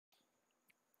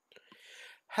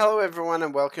Hello everyone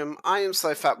and welcome. I am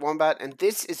Slow Fat Wombat and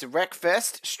this is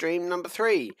Wreckfest stream number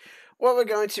 3. What we're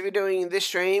going to be doing in this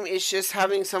stream is just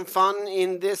having some fun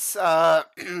in this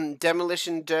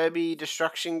demolition derby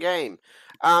destruction game.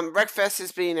 Wreckfest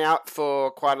has been out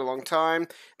for quite a long time.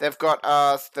 They've got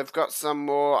some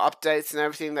more updates and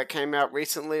everything that came out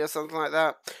recently or something like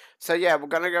that. So yeah, we're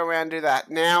gonna go around and do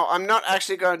that. Now I'm not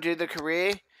actually going to do the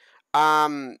career.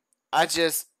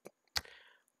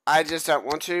 I just don't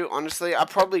want to, honestly. I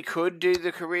probably could do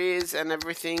the careers and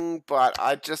everything, but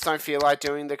I just don't feel like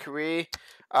doing the career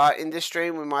in this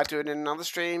stream. We might do it in another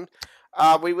stream.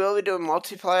 We will be doing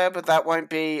multiplayer, but that won't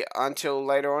be until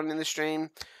later on in the stream.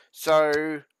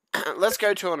 So, let's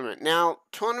go tournament. Now,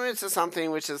 tournaments are something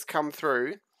which has come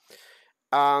through.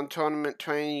 Tournament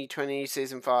 2020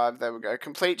 Season 5, there we go.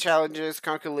 Complete challenges,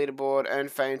 conquer leaderboard, earn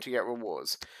fame to get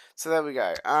rewards. So there we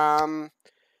go.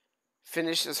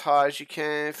 Finish as high as you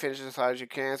can,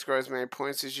 score as many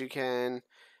points as you can,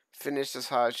 finish as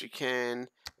high as you can,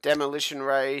 demolition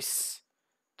race,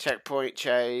 checkpoint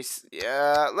chase.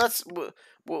 Yeah,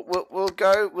 we'll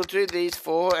do these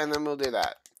 4 and then we'll do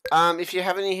that. If you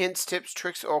have any hints, tips,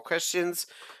 tricks, or questions,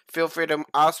 feel free to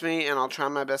ask me and I'll try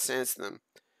my best to answer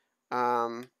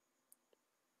them.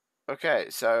 Okay,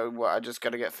 so what I just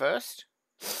gotta get first?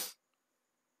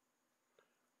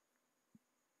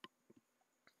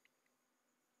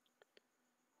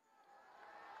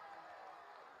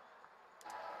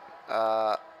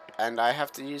 And I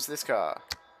have to use this car.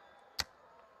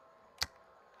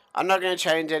 I'm not going to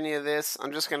change any of this.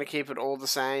 I'm just going to keep it all the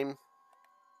same.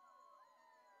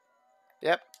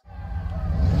 Yep.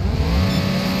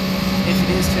 If it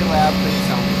is too loud, please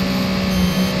tell me.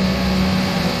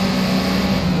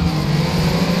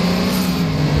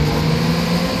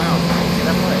 Wow, get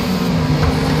that way.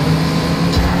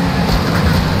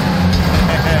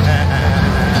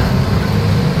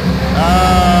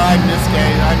 Oh, I miss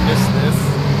games. I miss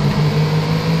this.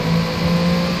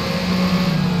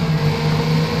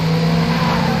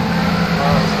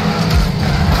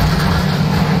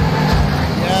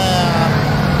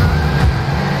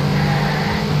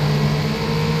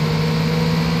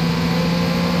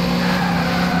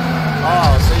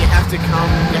 To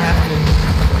come, you have to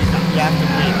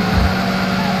win.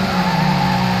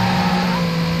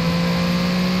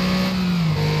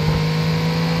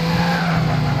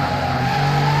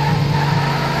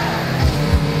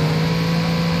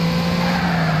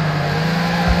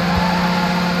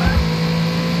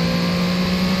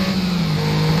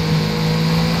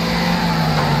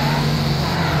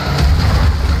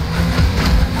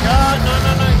 No,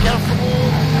 get off the wall.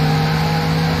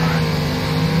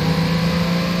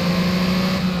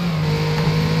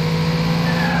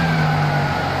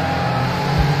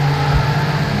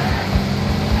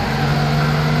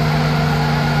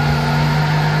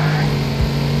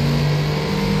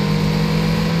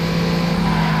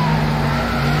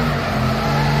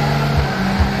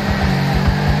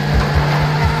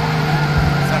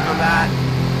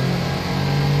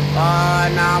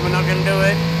 Nah, we're not gonna do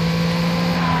it.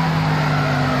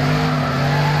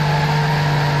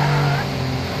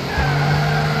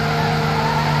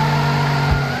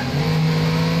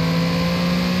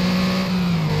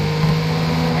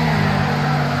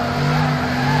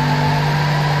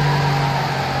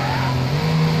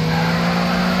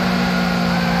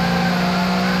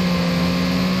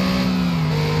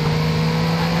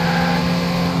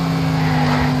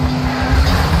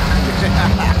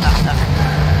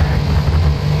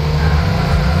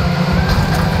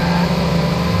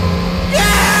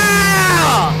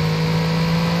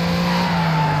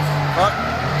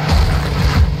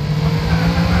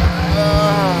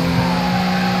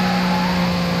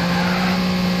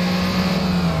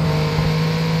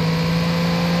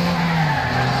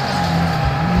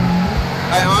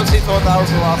 I honestly thought that was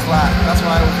the last lap. That's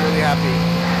why I was really happy.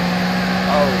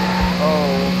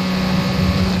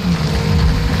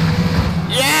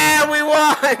 Yeah, we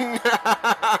won!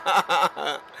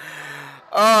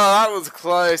 Oh, that was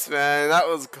close, man. That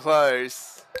was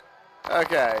close.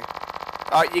 Okay.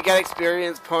 You get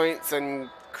experience points and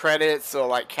credits or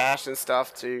like cash and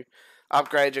stuff to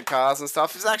upgrade your cars and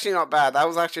stuff. It's actually not bad. That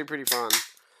was actually pretty fun.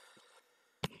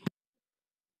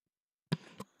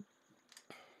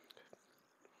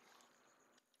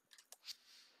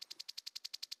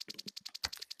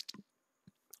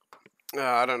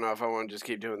 I don't know if I want to just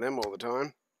keep doing them all the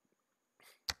time.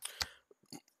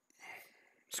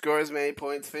 Score as many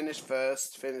points, finish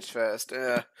first.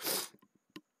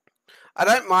 I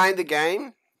don't mind the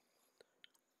game.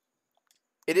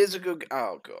 It is a good...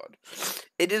 Oh, God.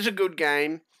 It is a good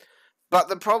game. But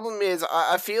the problem is,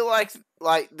 I feel like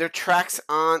the tracks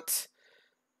aren't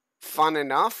fun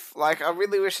enough. Like, I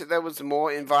really wish that there was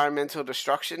more environmental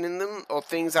destruction in them, or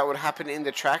things that would happen in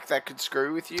the track that could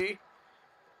screw with you.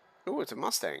 Ooh, it's a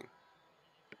Mustang.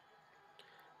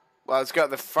 Well, it's got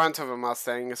the front of a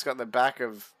Mustang, it's got the back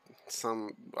of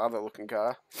some other looking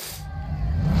car.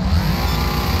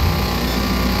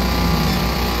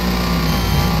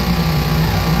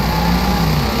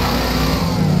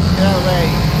 Get out of the way.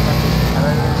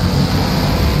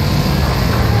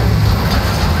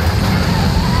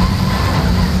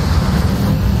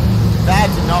 That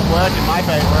did not work in my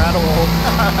favor at all.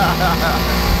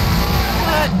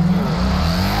 What?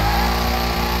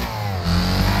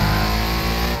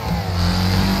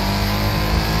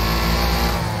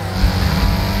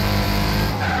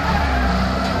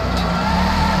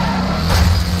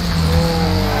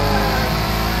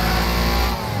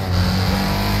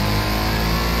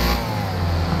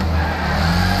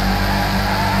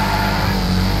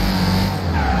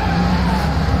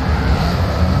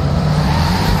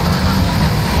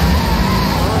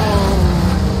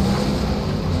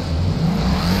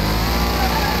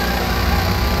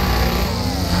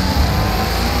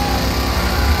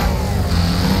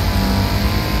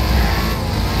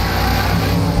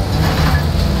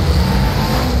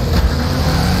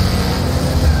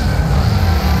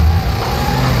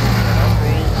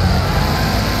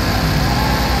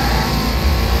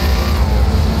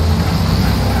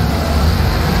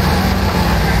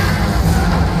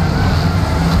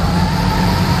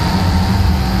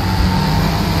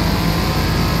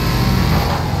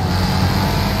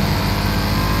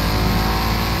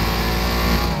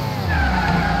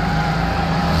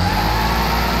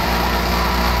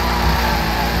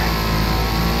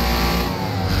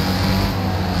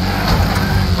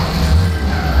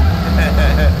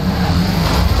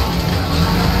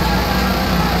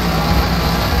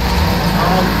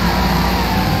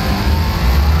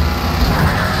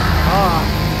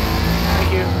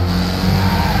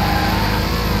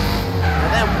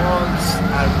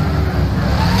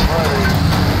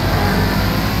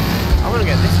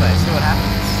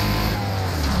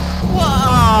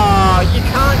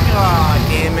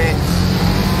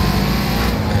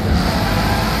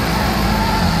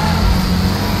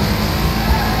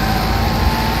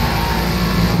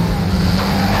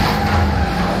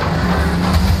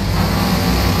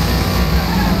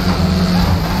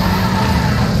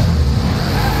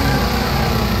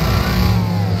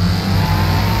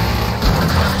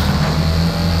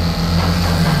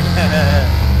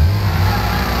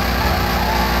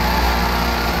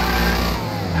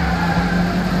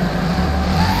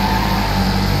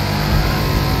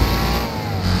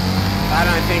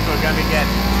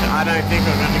 I don't think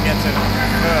we're going to get to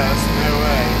first. No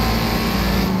way.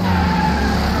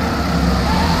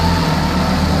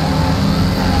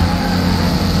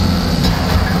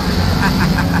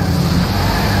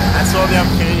 I saw the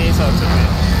opportunity, so I took it.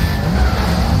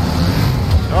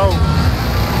 Oh.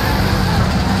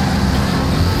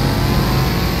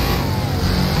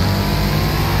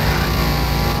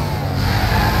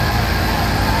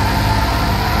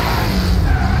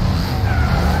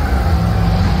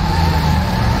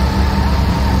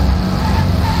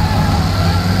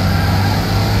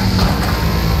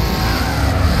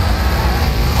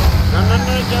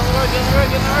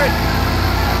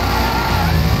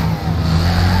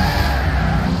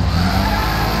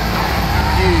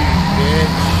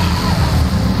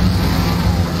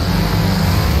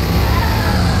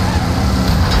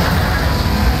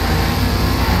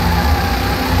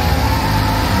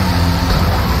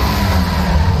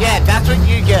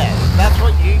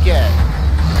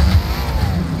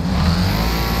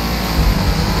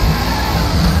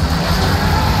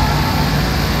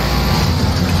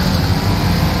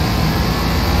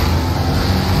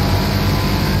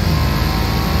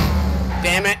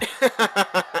 Damn it.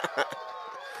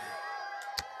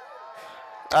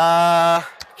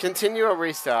 Continue or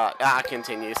restart?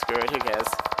 Continue. Screw it. Who cares?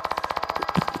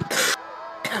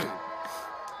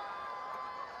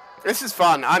 This is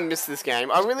fun. I miss this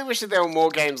game. I really wish that there were more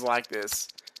games like this.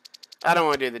 I don't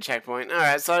want to do the checkpoint.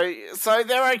 Alright, so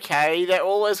they're okay. They're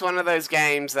always one of those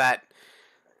games that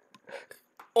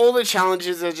all the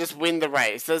challenges are just win the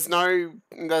race. There's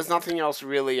nothing else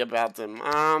really about them.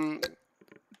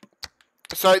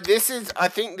 So I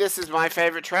think this is my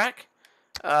favorite track.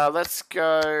 Let's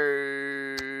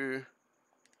go...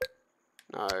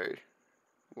 No.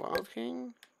 Wild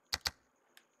King?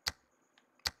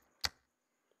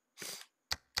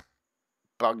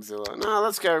 Bugzilla. No,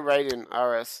 let's go Raiden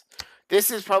RS. This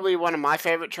is probably one of my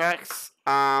favorite tracks.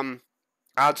 I'll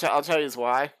tell you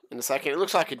why in a second. It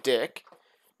looks like a dick,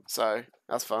 so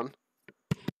that's fun.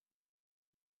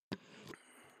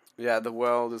 Yeah, the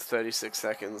world is 36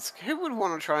 seconds. Who would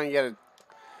want to try and get it?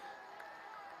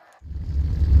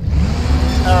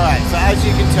 Alright, so as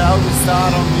you can tell, we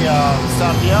start on the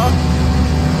start here.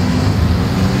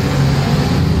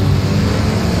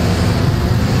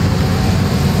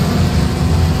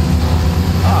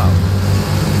 Oh.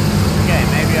 Okay,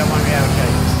 maybe I won't be able to get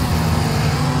this.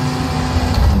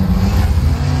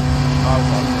 Oh,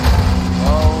 God.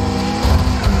 Oh.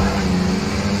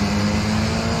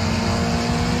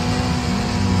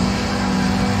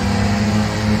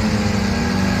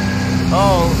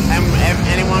 Oh, and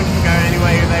anyone can go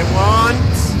anywhere they want.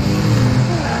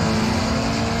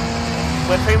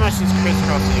 We're pretty much just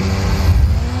crisscrossing.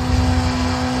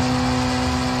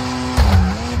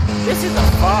 This is a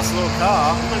fast little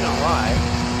car, I'm not gonna lie.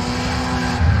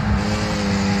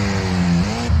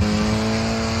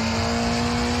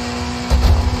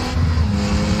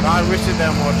 I wish that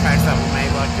there were more tracks that were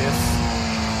made like this.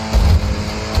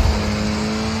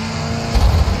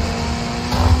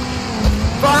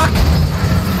 Fuck!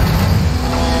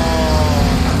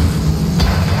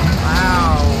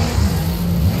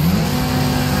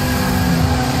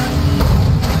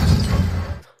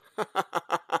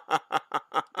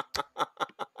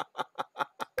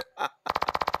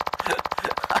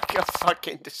 I got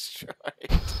fucking destroyed.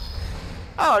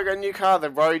 Oh, I got a new car, the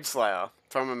Road Slayer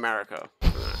from America.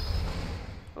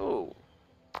 Ooh,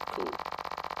 cool.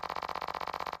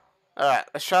 Alright,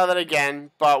 let's try that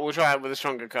again, but we'll try it with a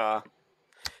stronger car.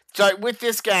 So with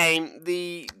this game,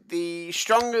 the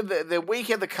stronger, the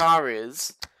weaker the car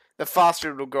is, the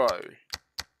faster it'll go.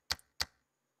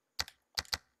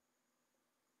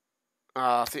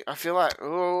 I feel like,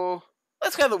 oh,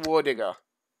 let's go the War Digger.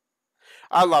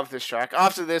 I love this track.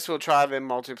 After this, we'll try the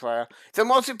multiplayer. The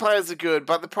multiplayers are good,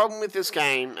 but the problem with this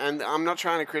game, and I'm not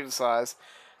trying to criticize,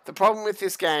 the problem with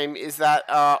this game is that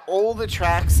all the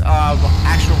tracks are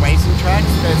actual racing tracks.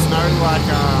 There's no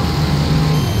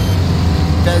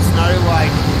like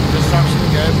destruction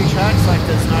derby tracks. Like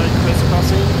there's no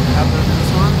crisscrossing other than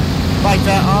this one. Like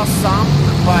there are some,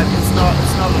 but it's not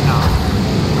enough.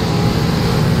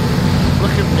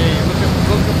 Look at me. Look at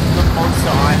the monster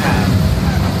I have.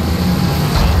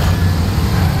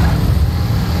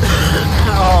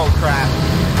 Oh crap.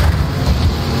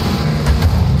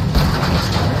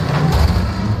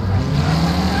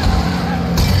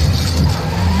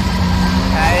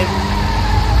 Okay.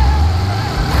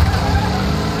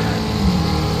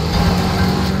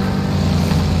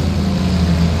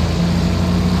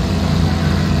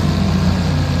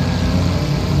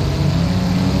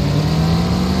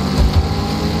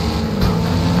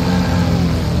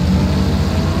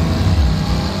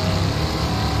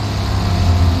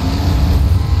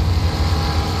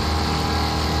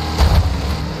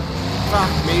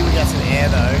 Fuck me, we got some air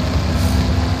though.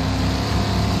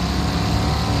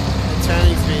 The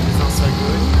turning speed is not so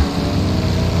good.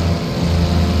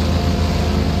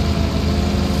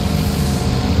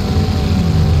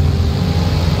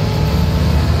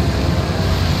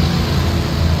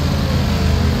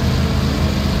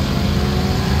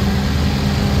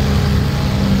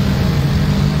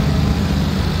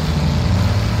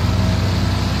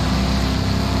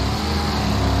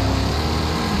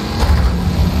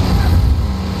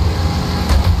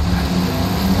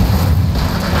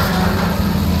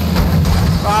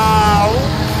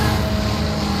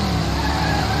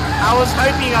 I was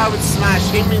hoping I would smash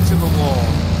him into the wall.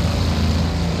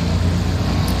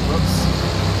 Whoops.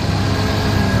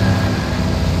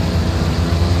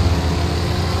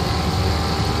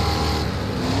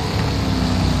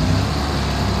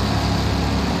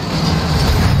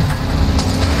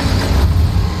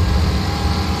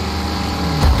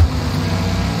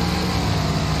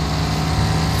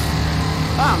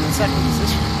 Ah, I'm in second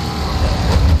position.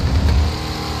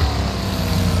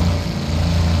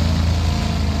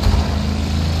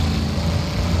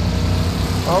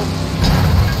 Oh.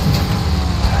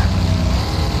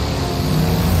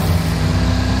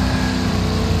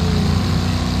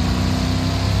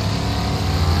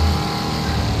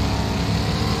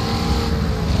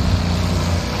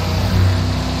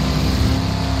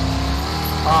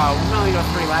 Oh, we've only got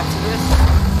 3 laps of this.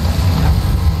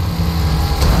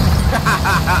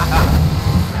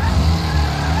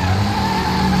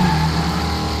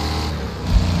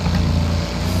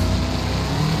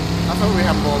 I thought we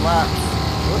had more laps.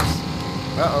 Whoops.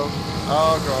 Uh-oh.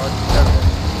 Oh, God. Okay.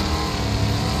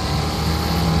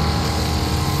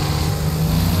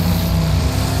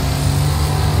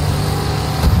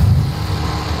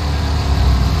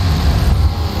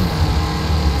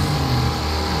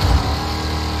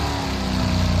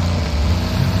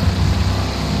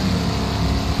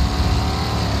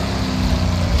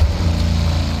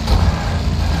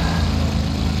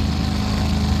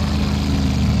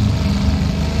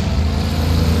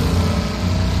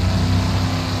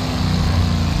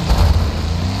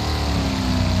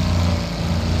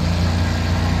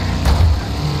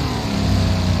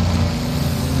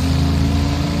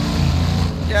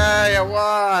 I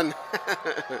won!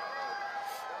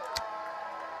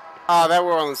 Oh, they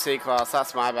were all in C class.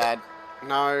 That's my bad.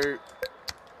 No.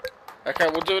 Okay,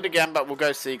 we'll do it again, but we'll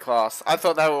go C class. I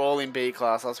thought they were all in B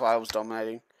class. That's why I was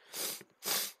dominating.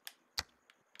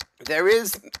 There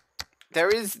is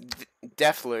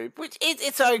Deathloop, which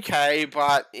it's okay,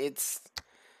 but it's,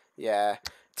 yeah.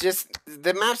 Just,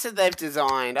 the maps that they've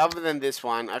designed, other than this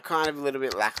one, are kind of a little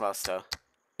bit lackluster.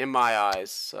 In my eyes,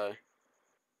 so.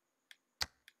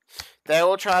 They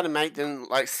all try to make them,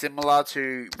 like, similar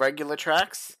to regular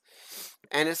tracks.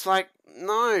 And it's like,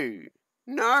 no,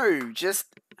 just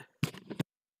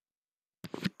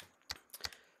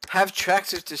have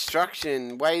tracks of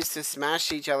destruction, ways to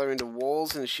smash each other into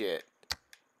walls and shit.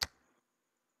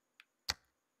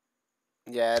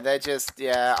 Yeah, they just,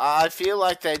 yeah, I feel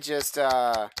like they just,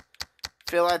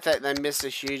 feel like they missed a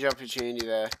huge opportunity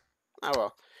there.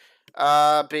 Oh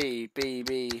well. B.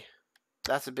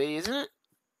 That's a B, isn't it?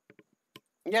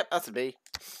 Yep, that's a B.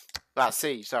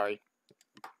 C, sorry.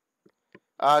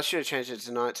 I should have changed it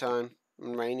to nighttime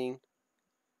and raining.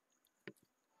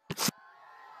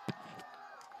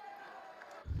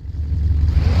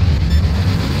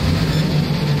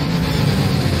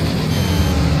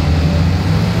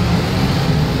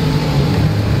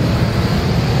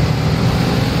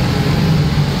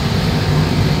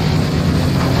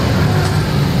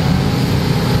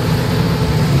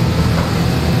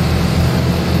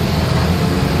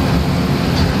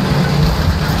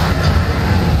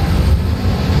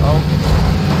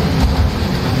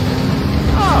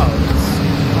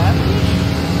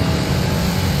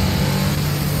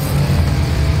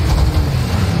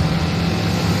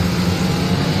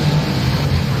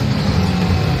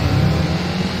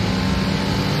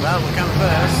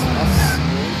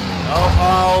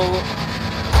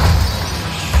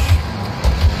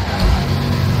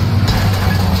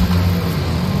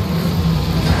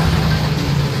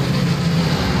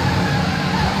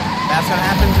 That's what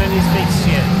happens when you speak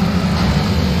shit.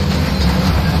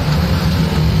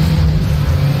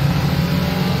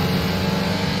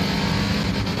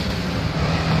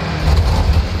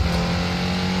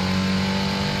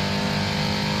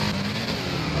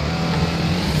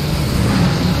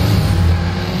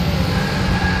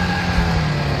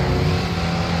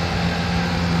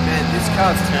 Man, this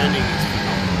car's turning is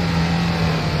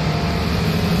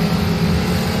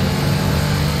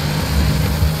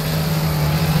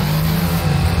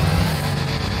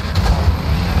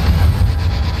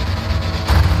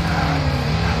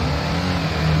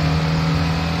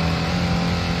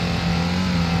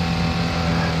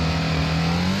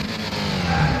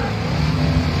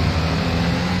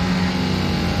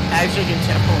as you can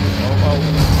tell,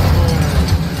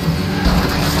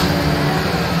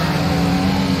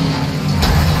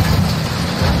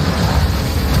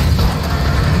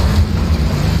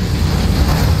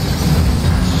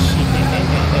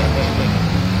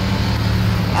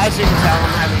 as you can tell,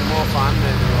 I'm having more fun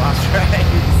than the last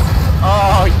race.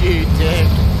 Oh, you dick.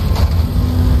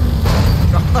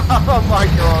 Oh my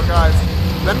god, guys.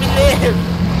 Let me live.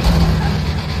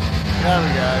 There we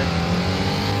go.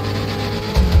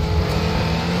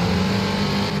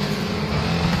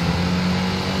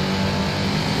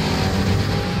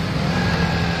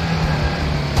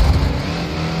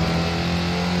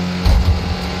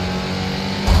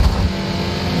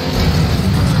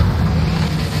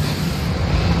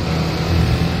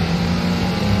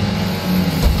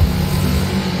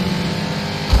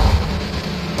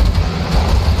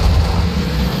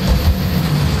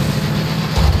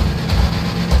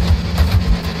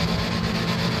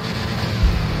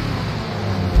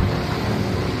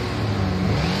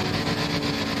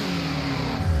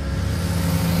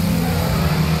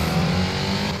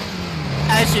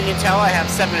 As you can tell, I have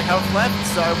 7 health left,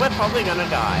 so we're probably gonna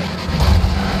die.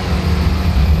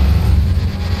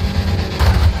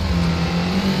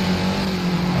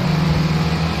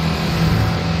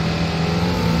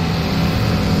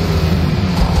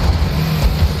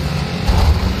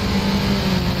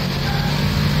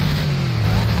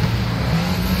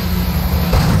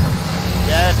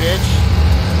 Yeah, bitch.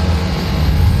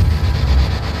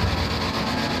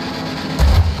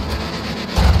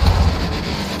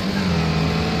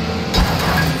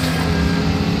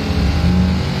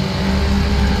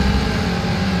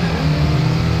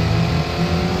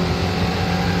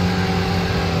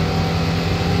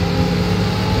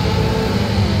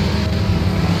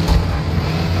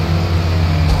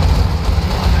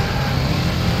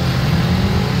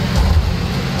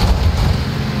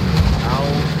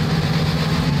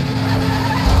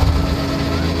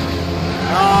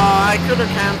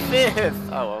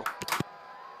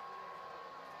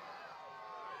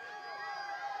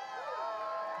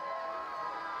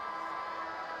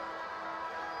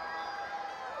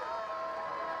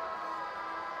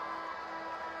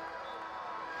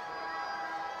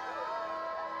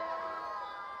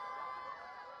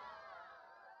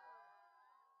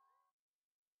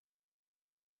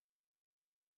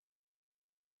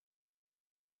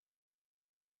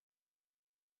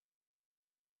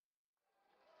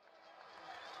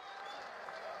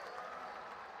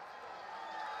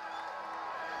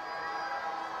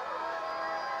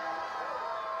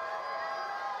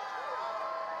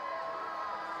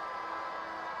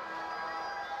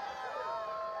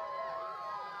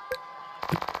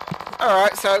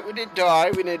 Alright, so we did die.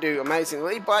 We didn't do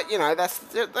amazingly, but you know, that's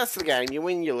the game. You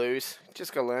win, you lose.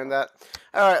 Just gotta learn that.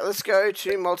 Alright, let's go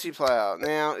to multiplayer.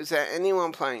 Now, is there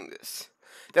anyone playing this?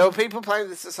 There were people playing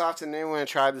this afternoon when I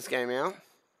tried this game out.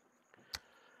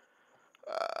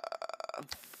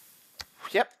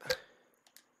 Yep.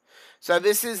 So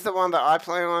this is the one that I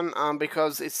play on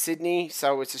because it's Sydney,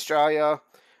 so it's Australia,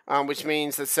 which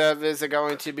means the servers are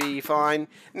going to be fine.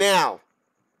 Now,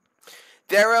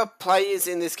 there are players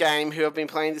in this game who have been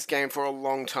playing this game for a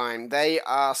long time. They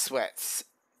are sweats.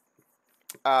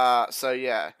 So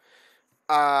yeah.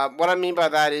 What I mean by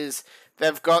that is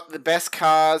they've got the best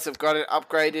cars, they've got it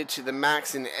upgraded to the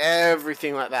max and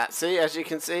everything like that. See, as you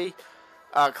can see,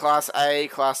 Class A,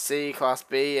 Class C, Class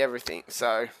B, everything.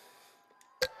 So,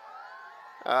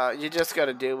 you just got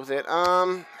to deal with it.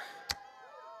 I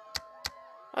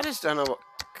just don't know what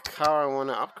car I want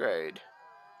to upgrade.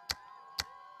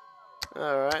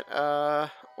 Alright,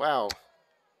 wow.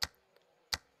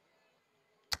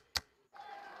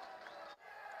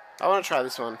 I want to try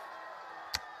this one.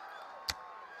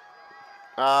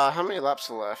 How many laps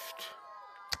are left?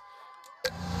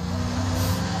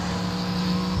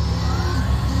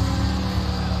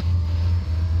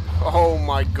 Oh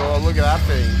my god, look at that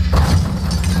thing.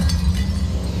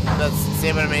 That's,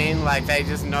 see what I mean? Like, they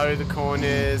just know the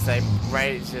corners, they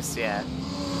rate, just, yeah.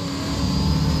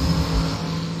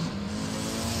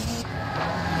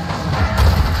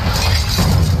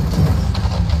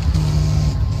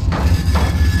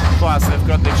 Plus, they've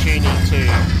got the tuning too.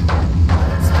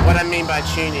 What I mean by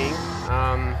tuning,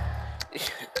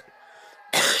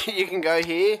 you can go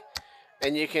here,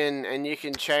 and you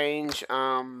can change,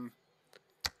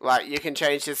 like, you can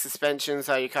change the suspension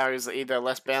so your car is either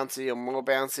less bouncy or more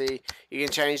bouncy. You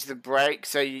can change the brakes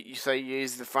so you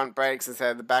use the front brakes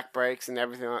instead of the back brakes and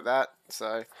everything like that.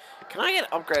 So, can I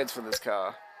get upgrades for this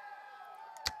car?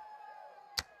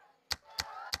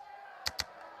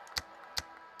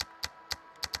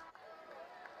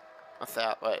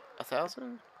 Wait,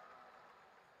 1,000?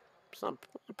 It's not,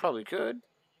 I probably could.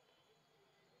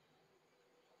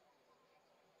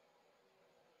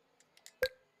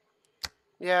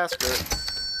 Yeah, screw it.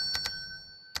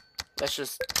 Let's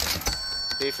just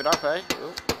beef it up, eh?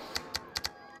 Ooh.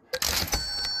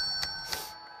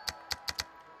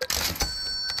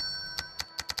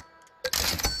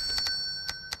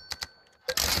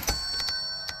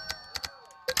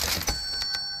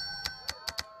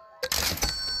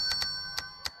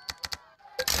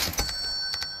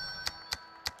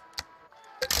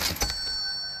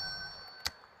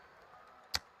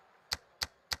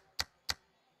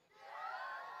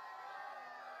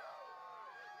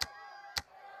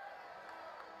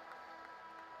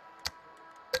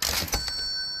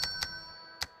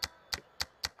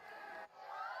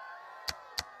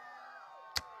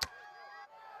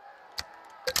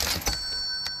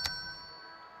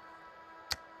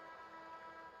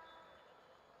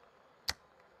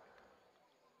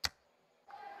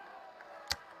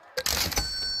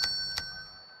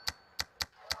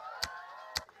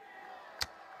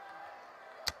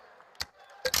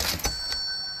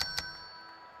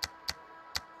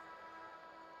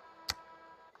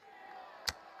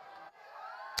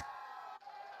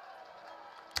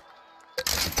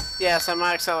 Yeah, so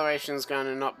my acceleration is going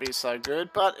to not be so good,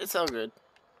 but it's all good.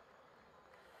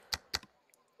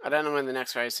 I don't know when the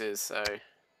next race is, so...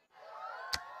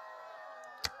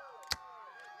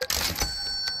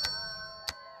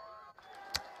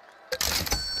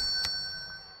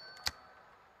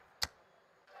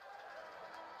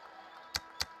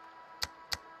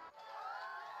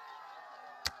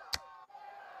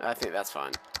 I think that's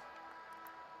fine.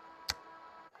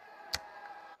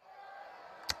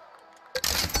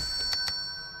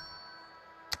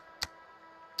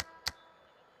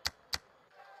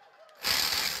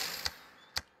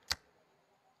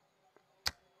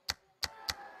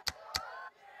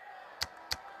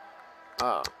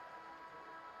 Oh.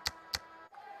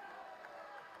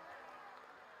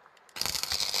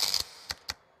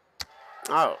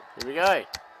 Oh, here we go.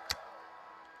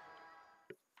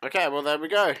 Okay, well there we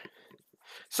go.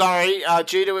 Sorry,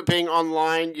 due to it being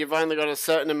online, you've only got a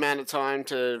certain amount of time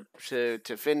to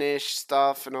finish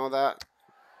stuff and all that.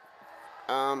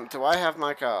 Do I have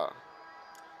my car?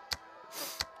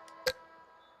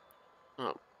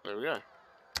 Oh, there we go.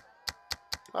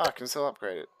 Oh, I can still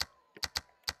upgrade it.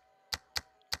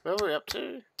 Where are we up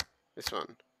to? This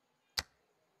one.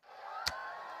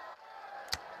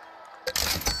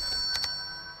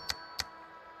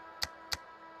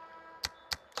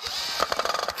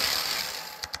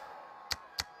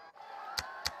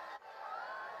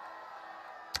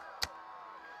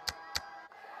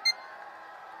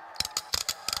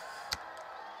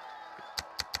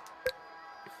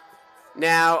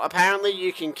 Now, apparently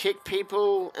you can kick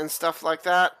people and stuff like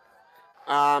that.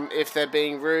 If they're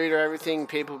being rude or everything,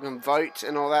 people can vote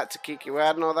and all that to kick you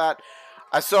out and all that.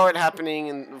 I saw it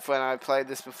happening when I played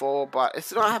this before, but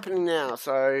it's not happening now,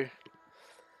 so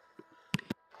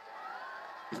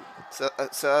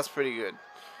that's pretty good.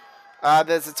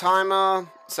 There's a timer,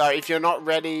 so if you're not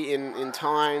ready in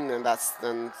time,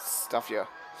 then stuff you.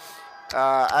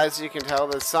 As you can tell,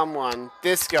 there's someone.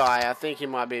 This guy, I think he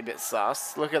might be a bit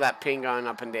sus. Look at that ping going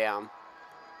up and down.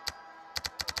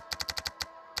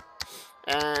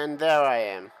 And there I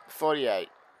am, 48.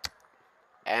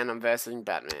 And I'm versing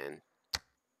Batman.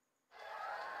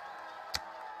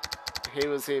 He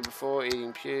was here before,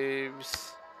 eating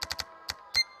pubes.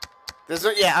 There's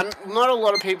not, yeah, not a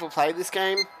lot of people play this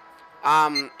game.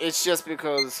 It's just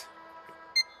because...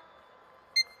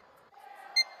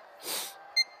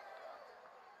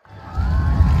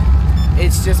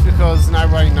 It's just because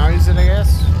nobody knows it, I guess.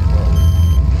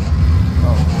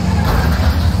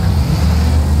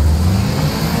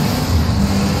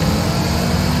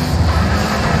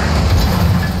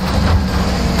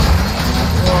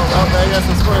 Oh, there goes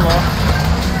the spoiler.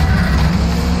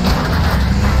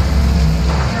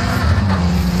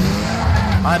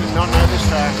 I did not know this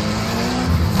track.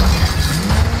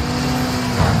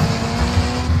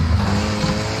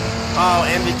 Oh,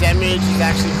 and the damage is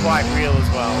actually quite real as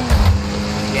well.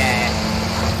 Yeah.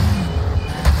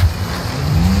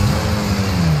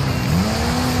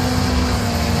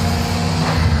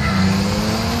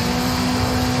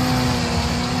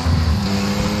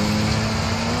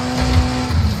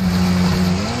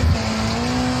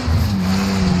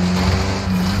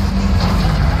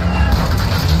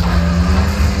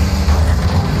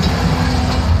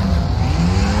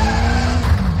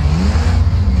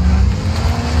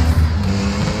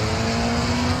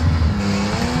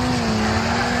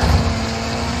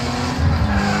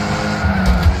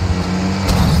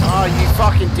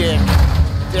 Fucking dick.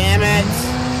 Damn it.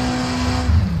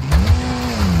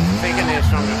 I think I need a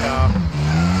stronger car.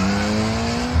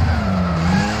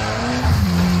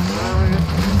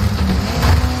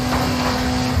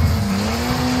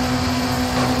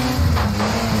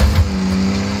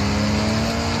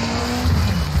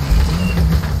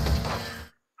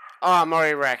 Oh, I'm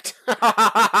already wrecked.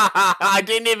 I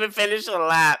didn't even finish the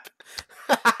lap.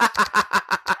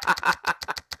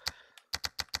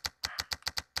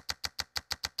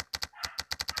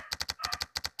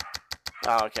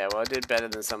 Oh, okay, well I did better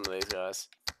than some of these guys.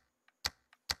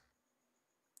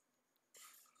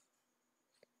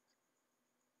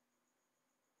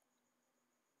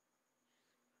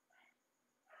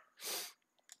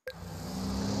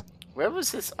 Where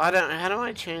was this? I don't know. How do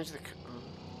I change the...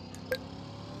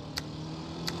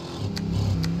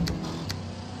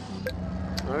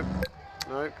 Nope.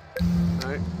 Nope.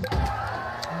 Nope.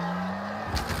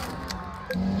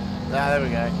 Ah, there we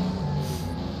go.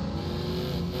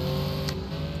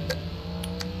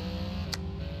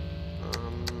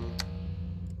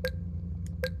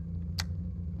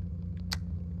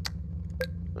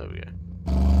 There we go.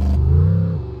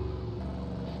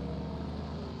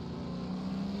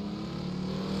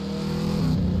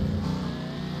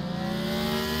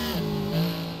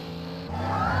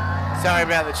 Sorry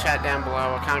about the chat down below,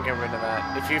 I can't get rid of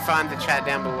that. If you find the chat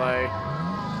down below...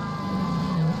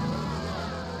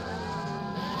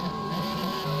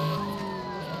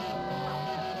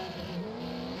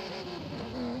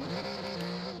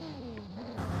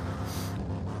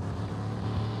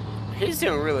 He's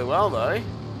doing really well though. I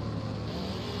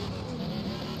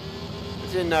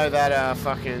didn't know that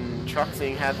fucking truck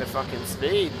thing had the fucking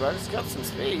speed, but it's got some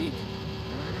speed.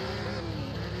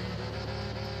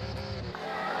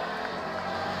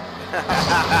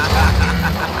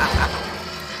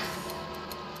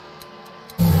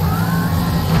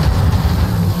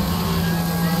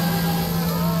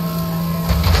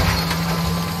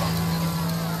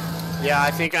 Yeah,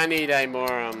 I think I need a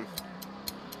more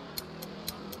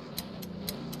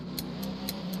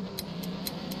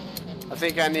I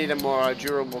think I need a more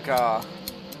durable car.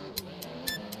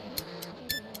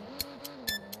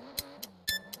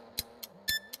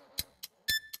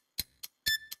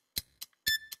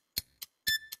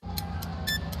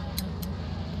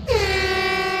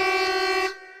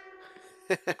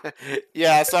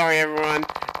 Yeah, sorry everyone.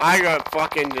 I got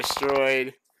fucking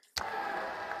destroyed.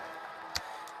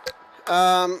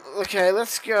 Okay,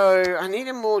 let's go. I need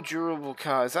a more durable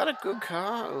car. Is that a good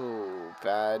car? Oh,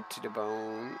 bad to the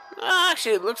bone.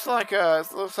 Actually, it looks like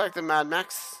the Mad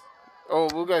Max. Oh,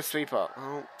 we'll go sweeper.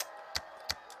 Oh.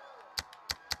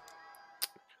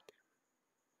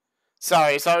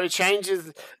 Sorry, so it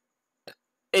changes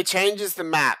the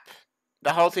map.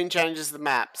 The whole thing changes the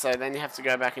map, so then you have to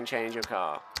go back and change your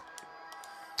car.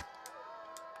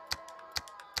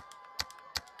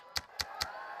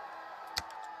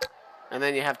 And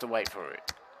then you have to wait for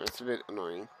it. That's a bit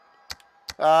annoying.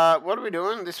 What are we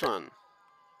doing? This one.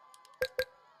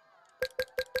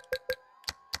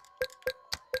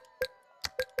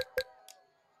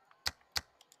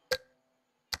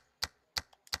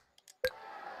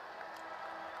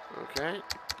 Okay.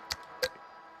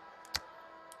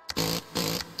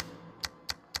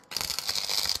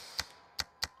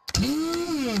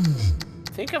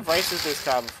 I think I've raced with this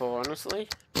car before, honestly.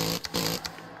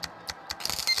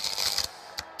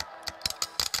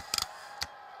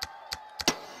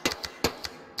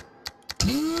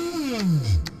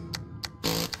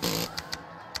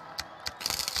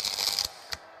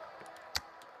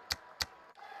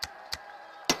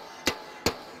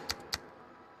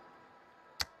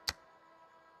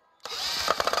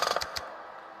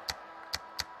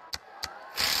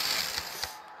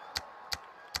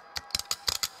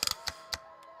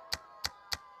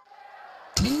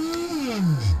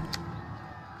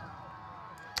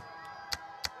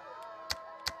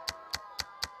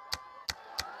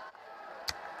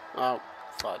 Oh,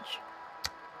 fudge.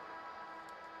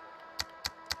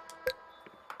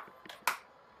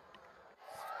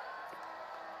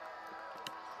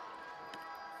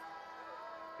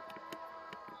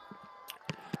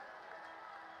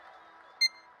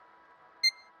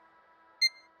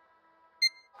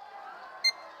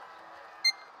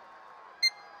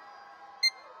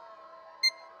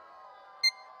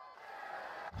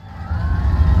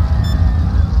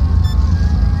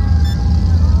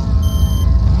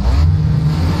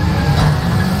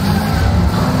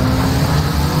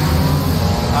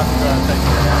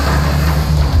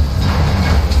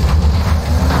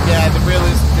 Yeah, the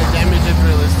damage is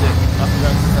realistic. I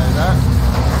forgot to say that.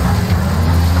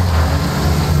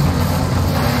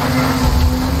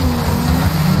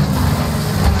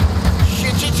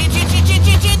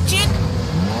 Shit.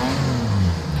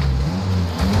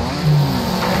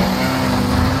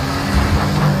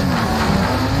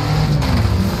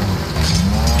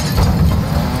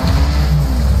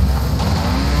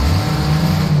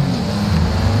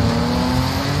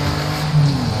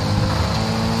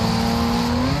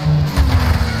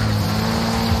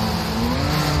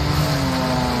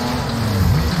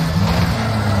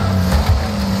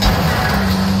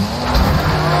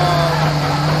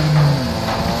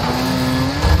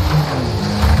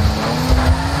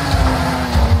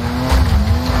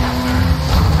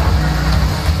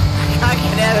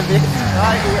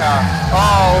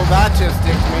 Oh, that just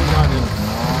dicked me on it.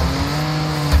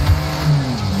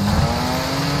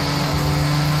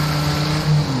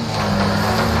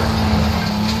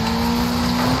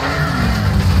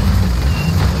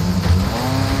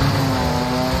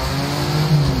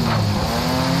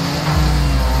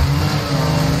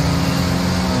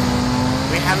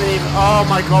 We haven't even, oh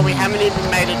my god, we haven't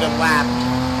even made it a lap,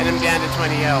 and I'm down to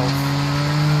 20 L.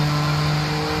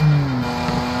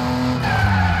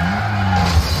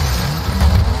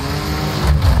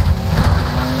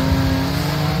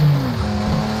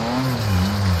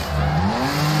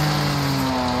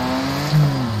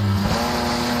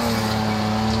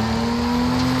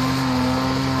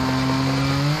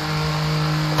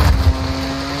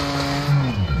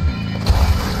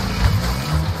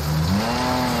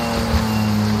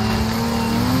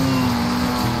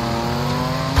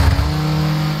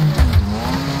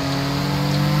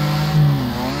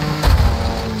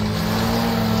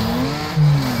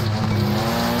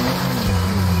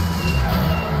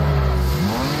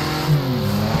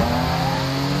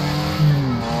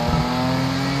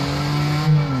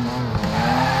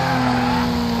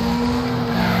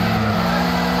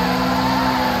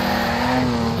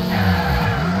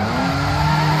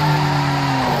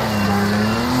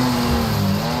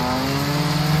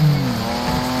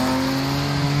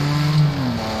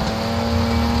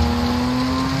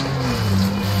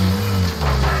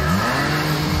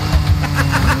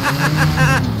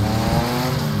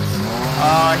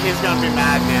 Oh, he's gonna be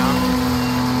mad now.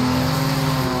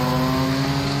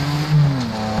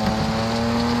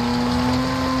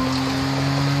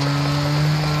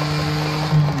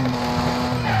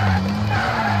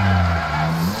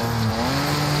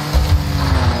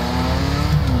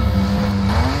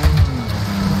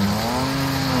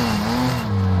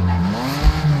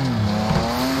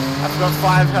 I've got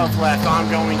 5 health left. I'm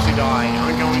going to die.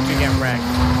 I'm going to get wrecked.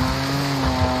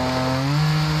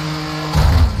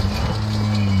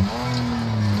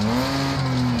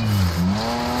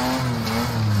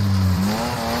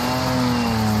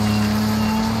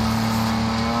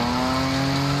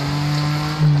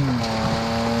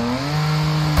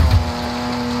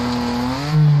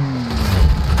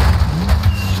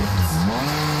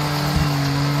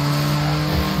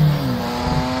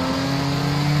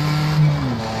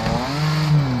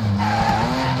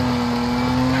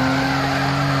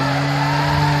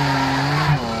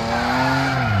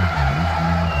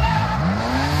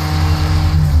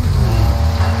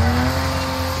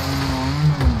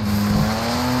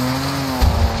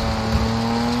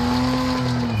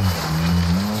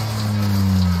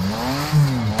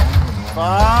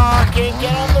 Fucking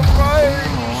get on the road,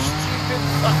 you stupid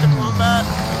fucking wombat.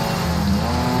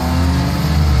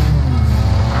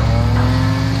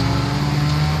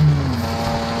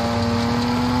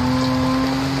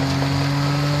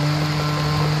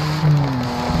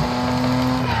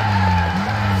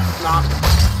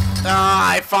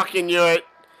 I fucking knew it.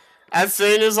 As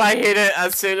soon as I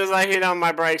hit on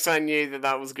my brakes, I knew that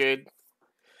that was good.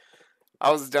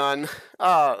 I was done.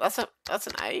 Oh, that's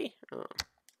an A. Oh.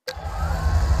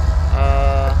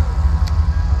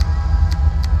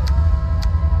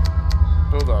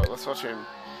 Bulldog, let's watch him.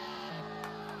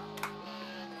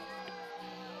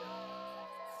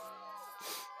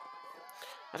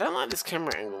 I don't like this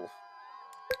camera angle.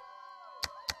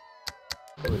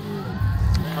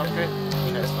 Cockpit,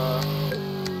 chase fire.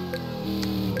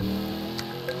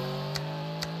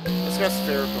 Let's go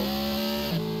spherical.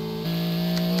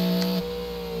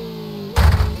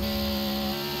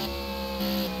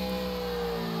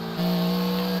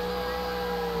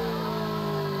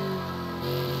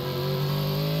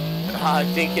 I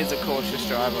think he's a cautious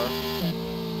driver.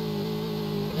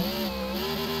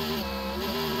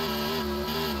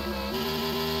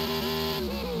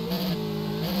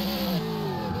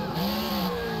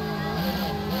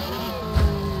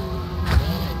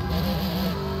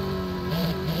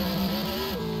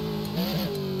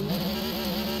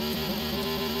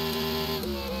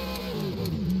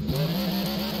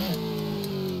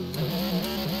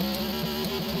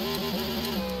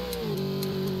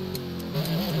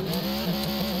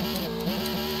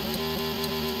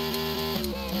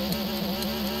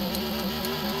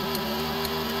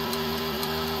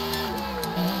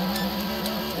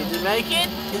 Make it?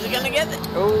 Is it gonna get it?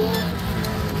 Oh.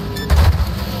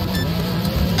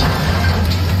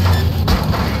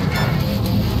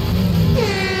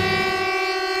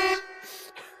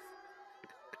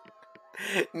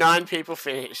 9 people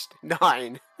finished.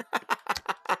 9.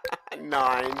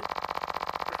 9.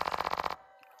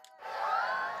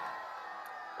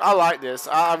 I like this.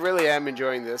 I really am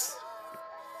enjoying this.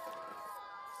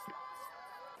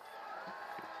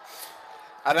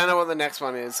 I don't know what the next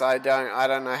one is. I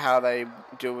don't know how they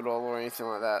do it all or anything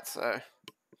like that. So,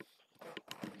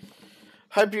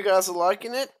 hope you guys are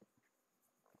liking it.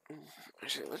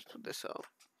 Actually, let's put this up.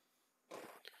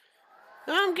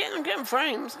 No, I'm getting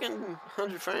frames. I'm getting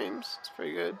 100 frames. It's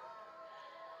pretty good.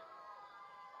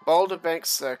 Boulder Bank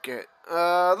Circuit.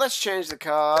 Let's change the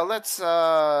car. Let's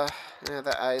yeah,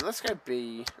 the A. Let's go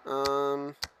B.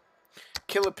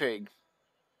 Killer Pig.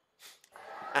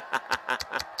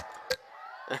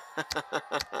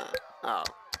 Oh.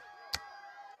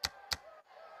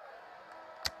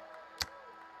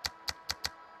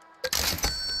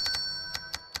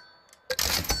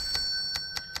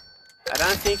 I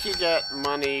don't think you get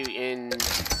money in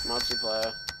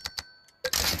multiplayer.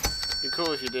 It'd be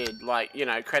cool if you did, like, you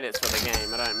know, credits for the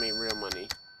game. I don't mean real money.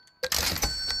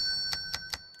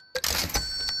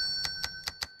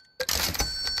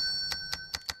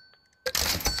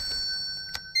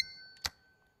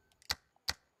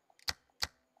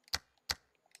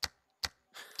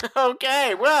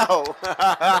 Okay, well,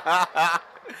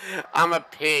 I'm a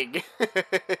pig.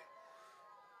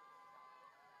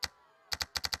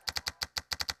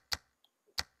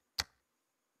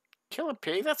 Killer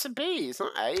Pig? That's a B. It's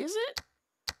not A, is it?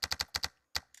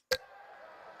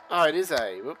 Oh, it is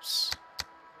A. Whoops.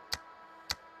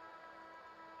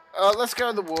 Let's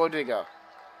go to the War Digger.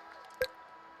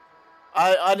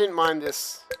 I didn't mind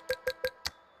this.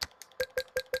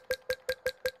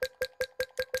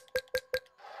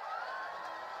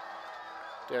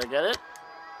 Did I get it?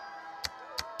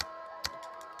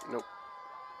 Nope.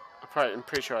 I'm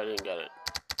pretty sure I didn't get it.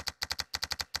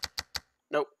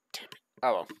 Nope. Damn it.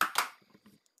 Oh well.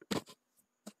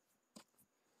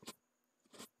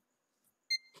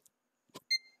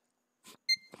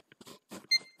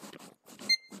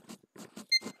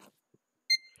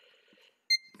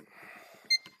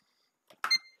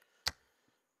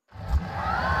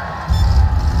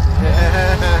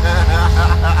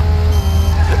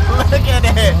 Look at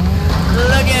it!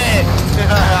 Look at it!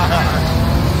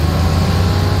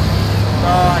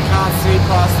 Oh, I can't see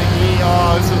past the E.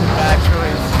 Oh, this was a bad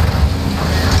choice.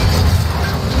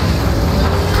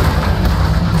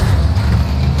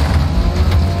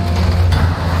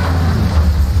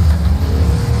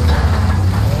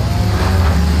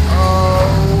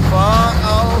 Oh, fuck.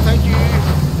 Oh, thank you.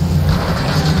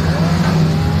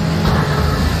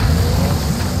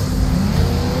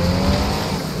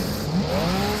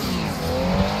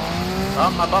 Oh,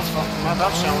 my buff's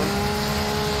showing.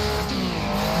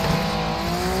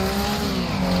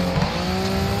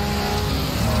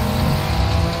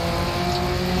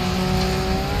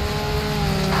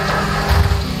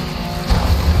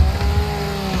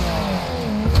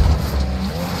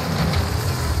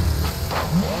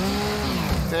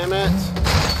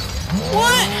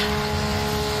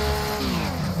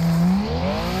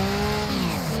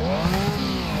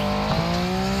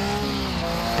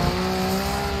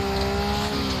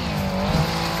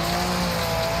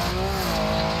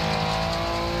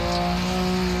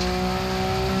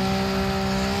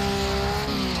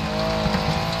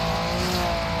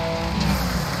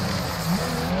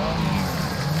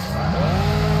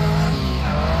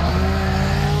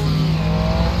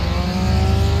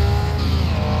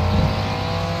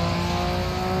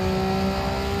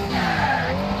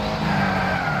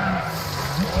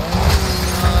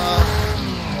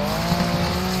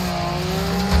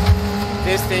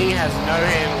 This thing has no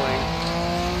handling.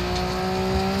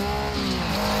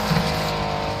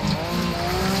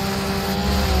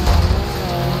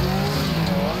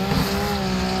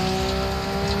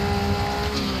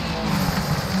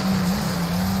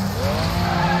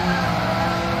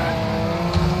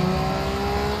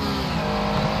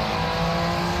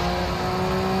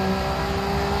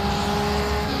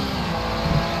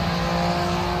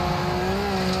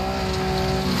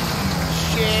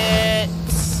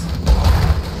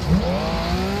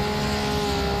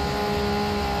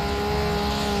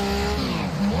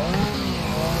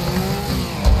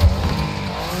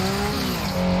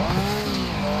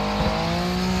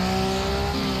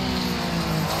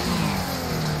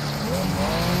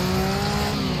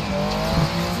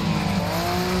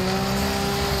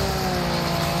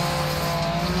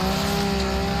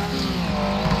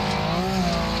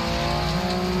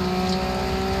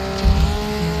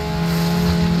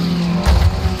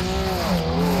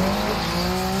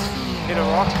 Hit a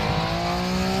rock.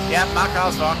 Yep, my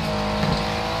car's fucked.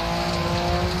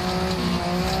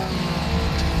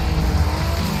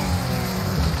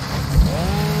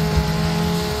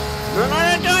 No,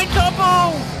 don't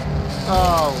topple!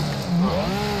 Oh.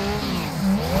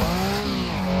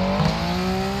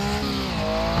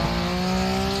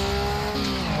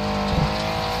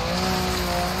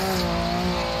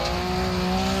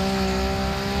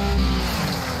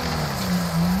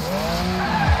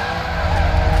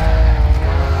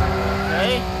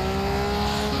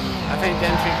 I think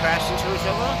them two crashed into each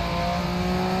other.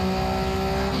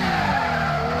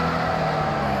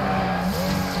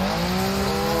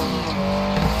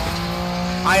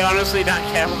 I honestly don't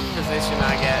care what position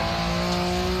I get.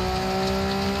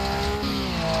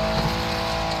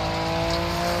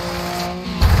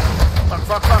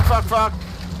 Fuck.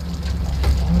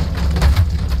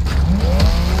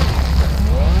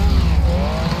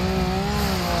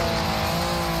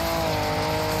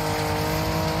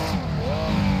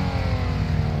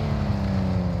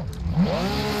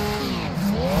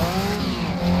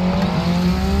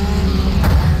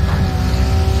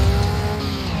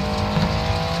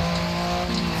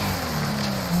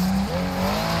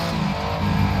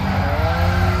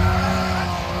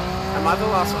 Am I the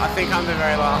last one? I think I'm the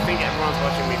very last. I think everyone's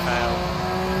watching me fail.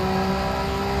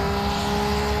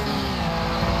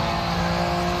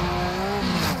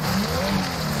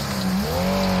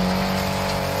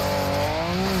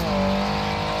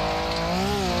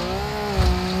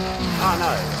 Oh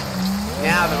no.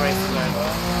 Now the race is over.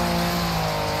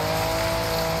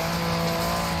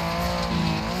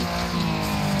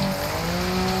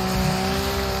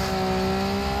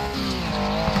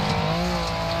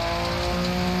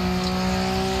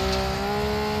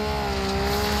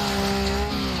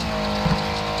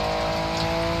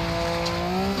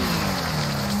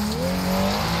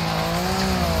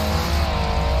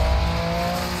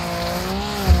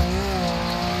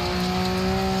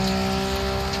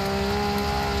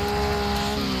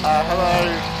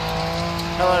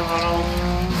 Hello, Ronald.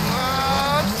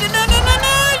 No!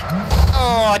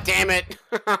 Oh, damn it.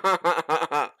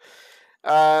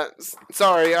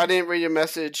 Sorry, I didn't read your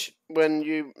message when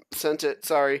you sent it.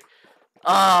 Sorry.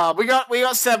 We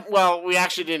got 7. Well, we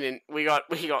actually didn't. We got.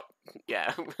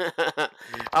 Yeah.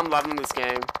 I'm loving this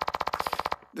game.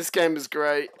 This game is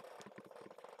great.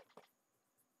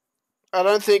 I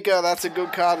don't think that's a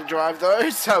good car to drive though.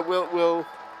 So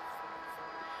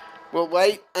we'll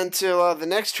wait until the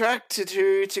next track to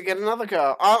get another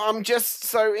car. I'm just,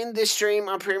 so in this stream,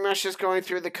 I'm pretty much just going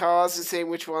through the cars and seeing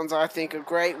which ones I think are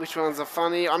great, which ones are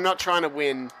funny. I'm not trying to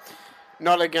win.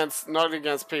 Not against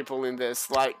people in this.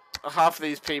 Like, half of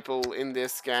these people in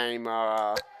this game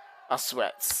are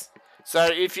sweats. So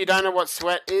if you don't know what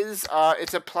sweat is,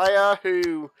 it's a player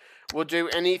who will do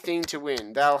anything to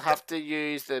win. They'll have to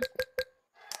use the...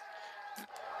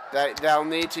 They'll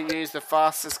need to use the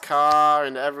fastest car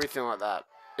and everything like that.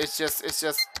 It's just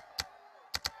the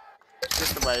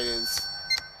way it is.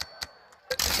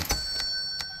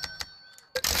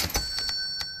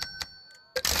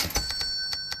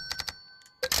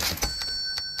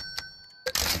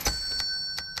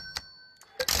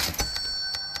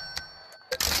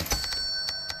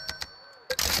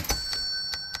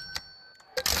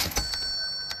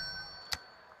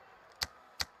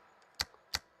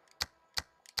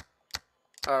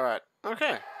 Alright,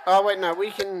 okay. Oh, wait, no,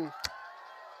 we can...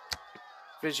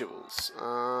 Visuals.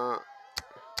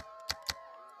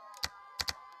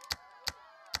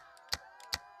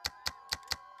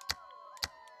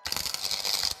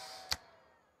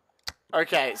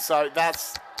 Okay, so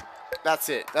that's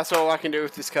it. That's all I can do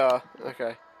with this car.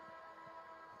 Okay.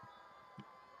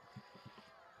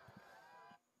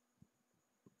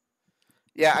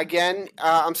 Yeah, again,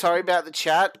 I'm sorry about the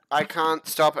chat. I can't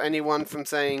stop anyone from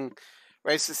saying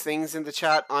racist things in the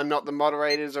chat. I'm not the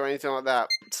moderators or anything like that.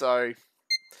 So,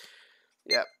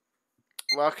 yeah.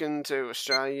 Welcome to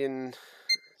Australian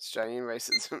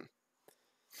racism.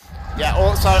 Yeah,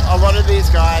 also, a lot of these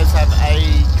guys have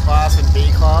A class and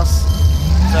B class,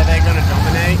 so they're going to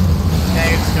dominate.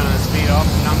 They're just going to speed off,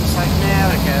 and I'm just like,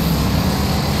 nah, okay.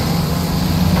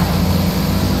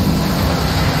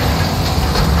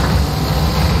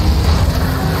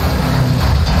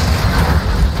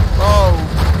 Oh.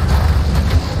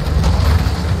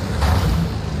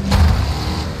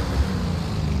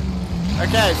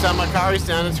 Okay, so my car is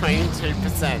down to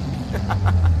 22%.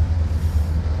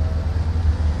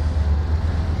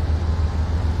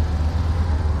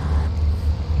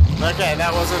 Okay,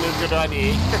 that wasn't a good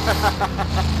idea.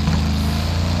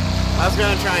 I was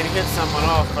going to try and hit someone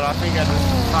off, but I think I just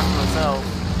fucked myself.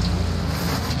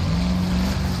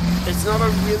 It's not a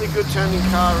really good turning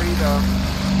car either.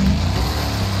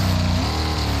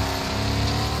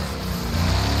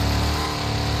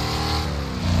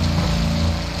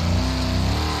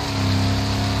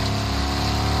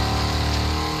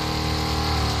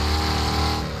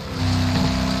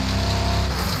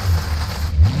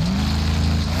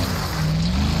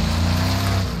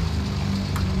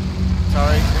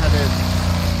 Sorry, I did.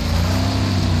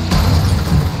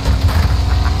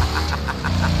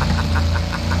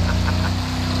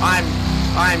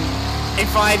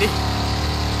 If I did...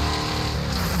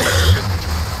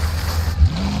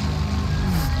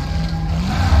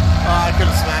 Oh, I could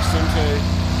have smashed him too.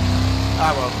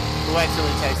 Oh well, we'll wait till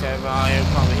he takes over. He'll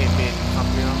probably hit me and fuck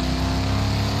me up.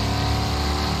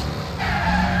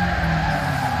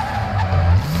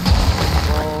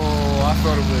 Oh, I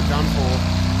thought it would have done for.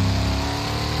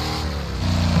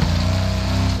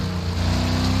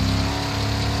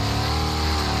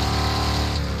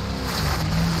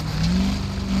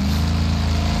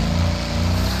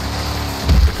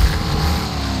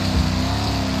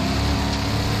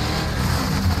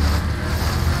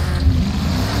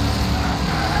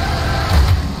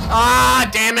 Ah,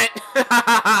 damn it!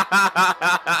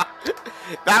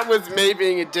 That was me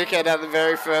being a dickhead at the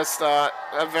very first start,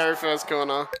 very first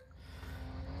corner.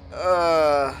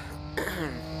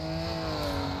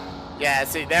 Yeah,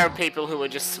 see, there are people who are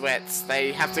just sweats.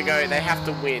 They have to go, they have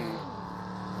to win.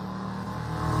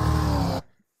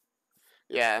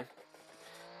 Yeah.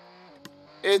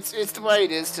 It's the way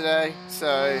it is today,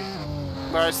 so...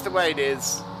 Well, it's the way it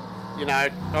is. You know,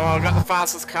 oh, I've got the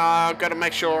fastest car, I've got to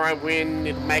make sure I win,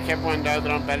 it'll make everyone know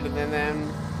that I'm better than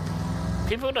them.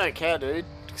 People don't care, dude,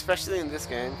 especially in this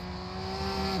game.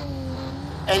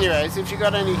 Anyways, if you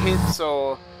got any hints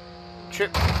or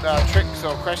tricks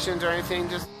or questions or anything,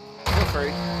 just feel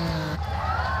free.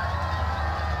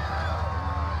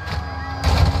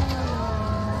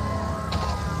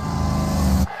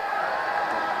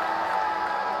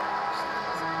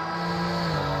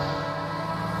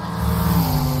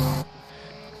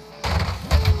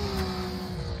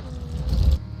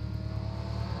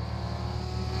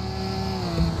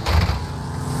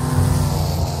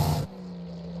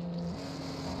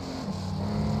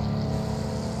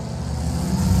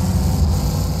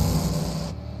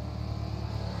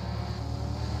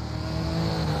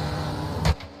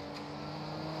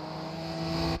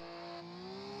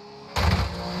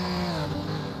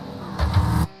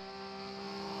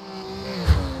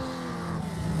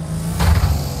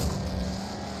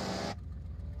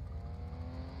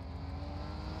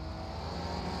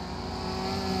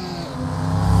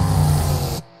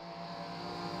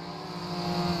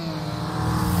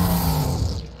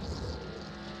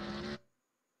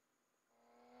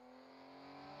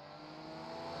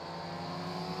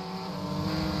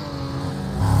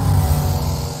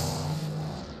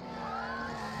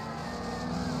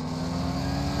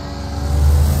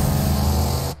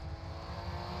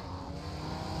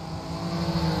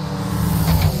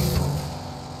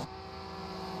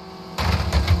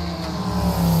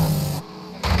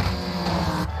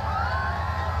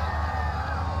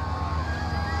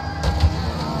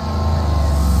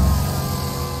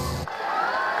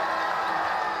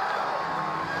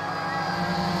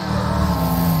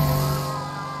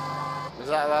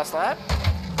 Last lap?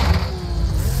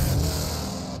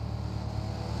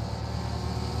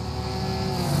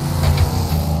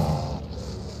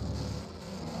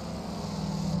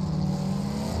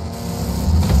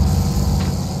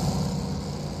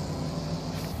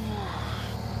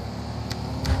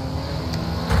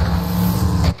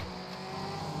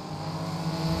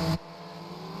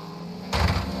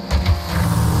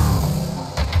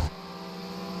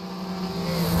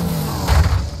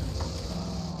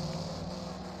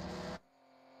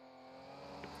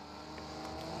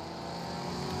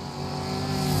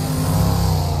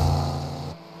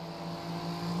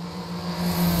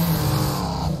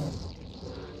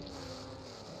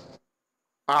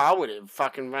 I would have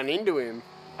fucking run into him.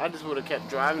 I just would have kept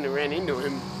driving and ran into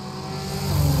him.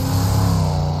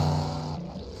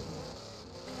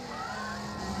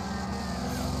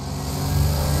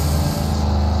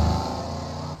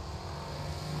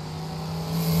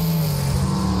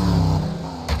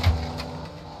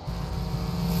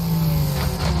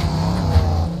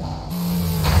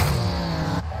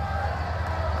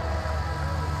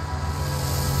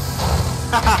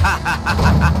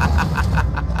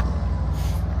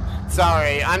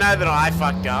 Sorry, I know that I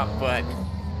fucked up, but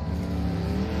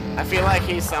I feel like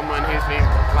he's someone who's been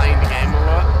playing the game a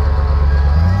lot.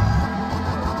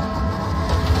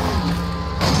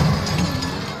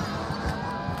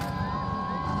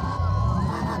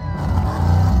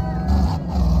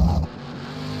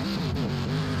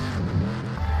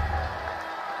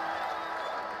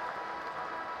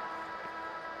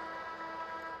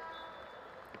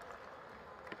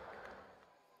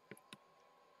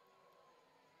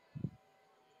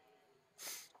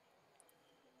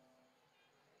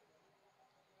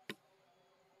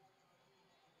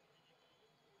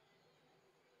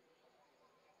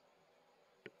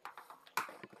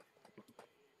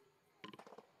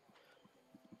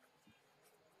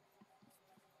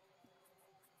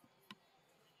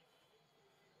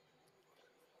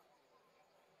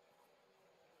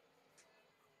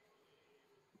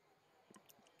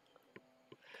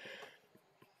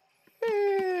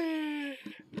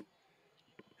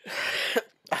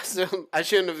 I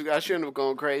shouldn't have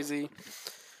gone crazy.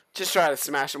 Just try to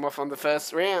smash him off on the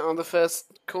first round, on the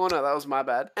first corner. That was my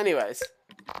bad. Anyways.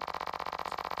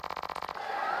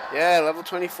 Yeah, level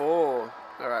 24.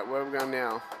 Alright, where are we going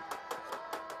now?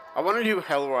 I want to do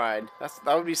Hell Ride.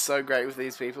 That would be so great with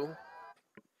these people.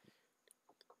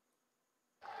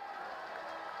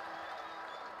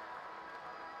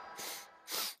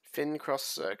 Finn Cross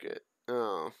Circuit.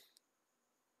 Oh.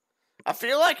 I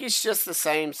feel like it's just the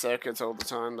same circuits all the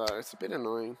time, though. It's a bit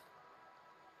annoying.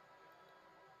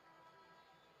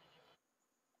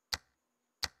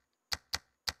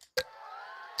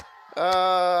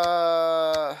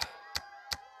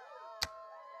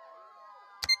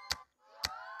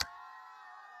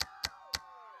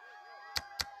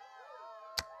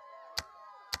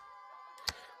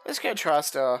 Let's go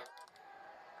TriStar.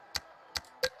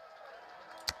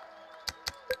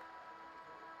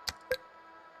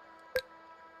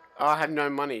 Oh, I have no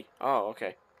money. Oh,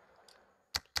 okay.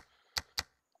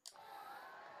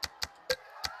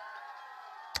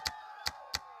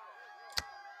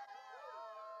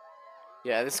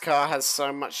 Yeah, this car has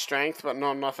so much strength, but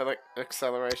not enough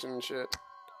acceleration and shit.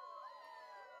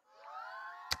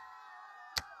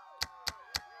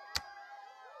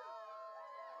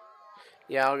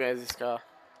 Yeah, I'll go this car.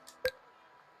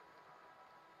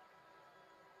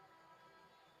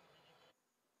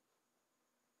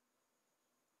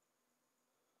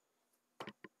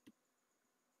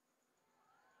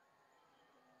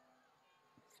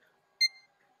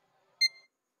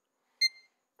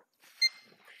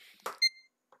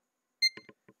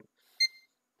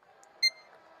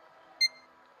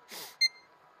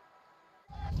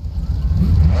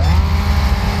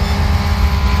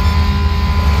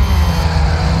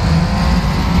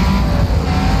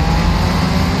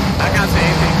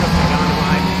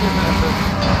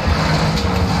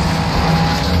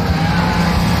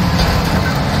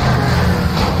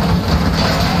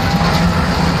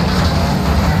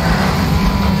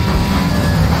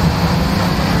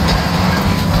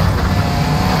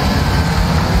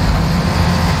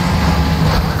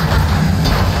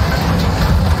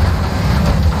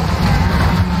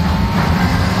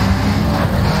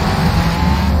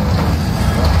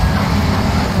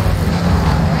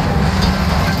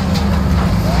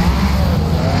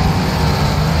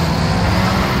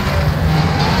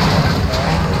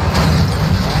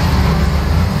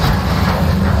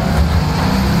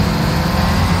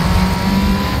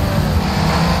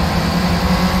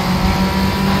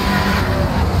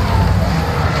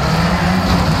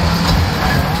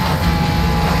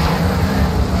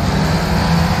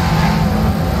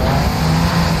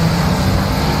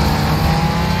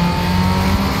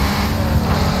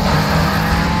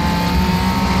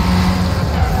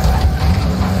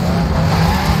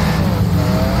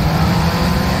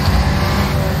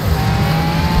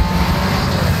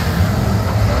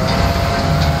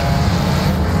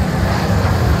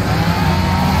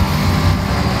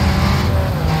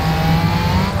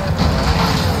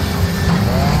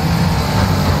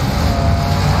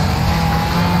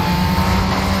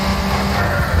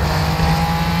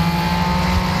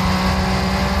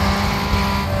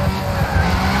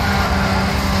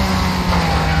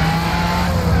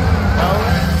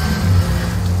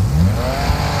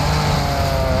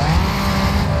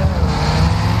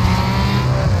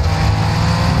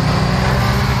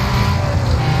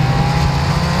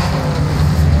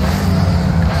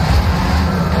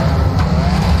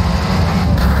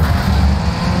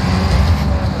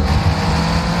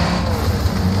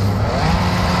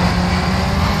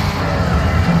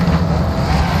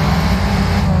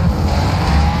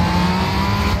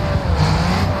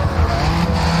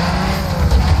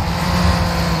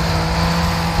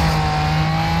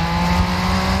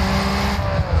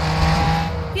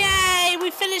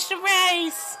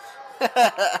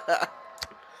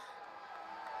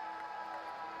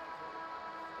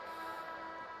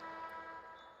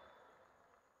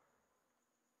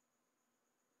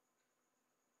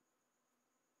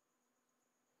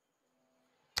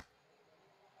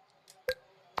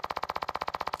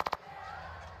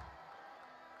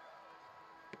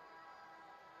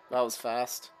 That was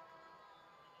fast.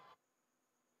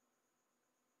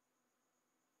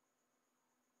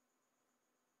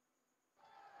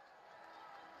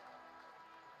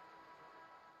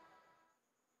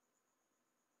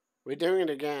 We're doing it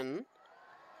again.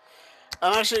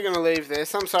 I'm actually going to leave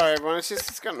this. I'm sorry, everyone.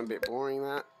 It's gotten a bit boring,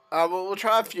 that. Well, we'll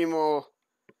try a few more.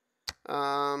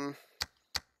 I've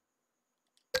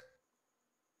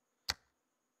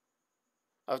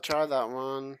tried that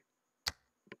one.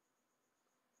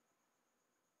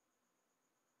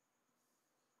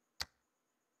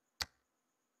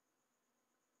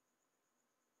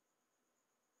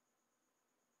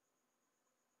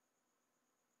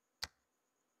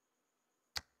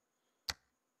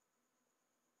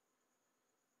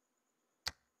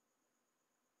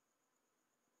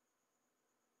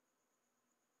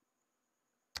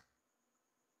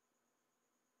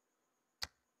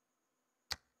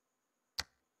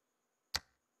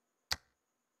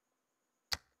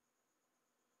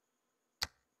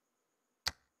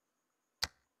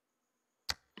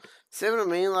 See what I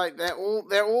mean? Like they're all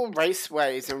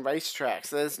raceways and racetracks.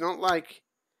 There's not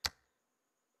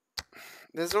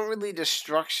really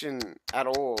destruction at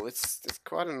all. It's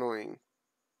quite annoying.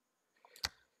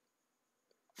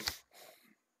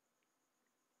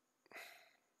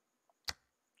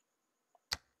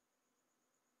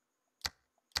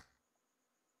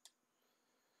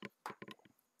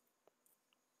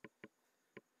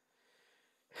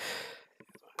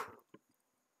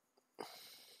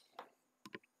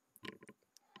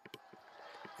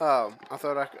 Oh, I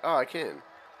thought I could. Oh, I can.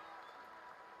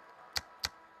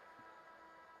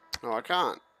 No, I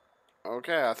can't.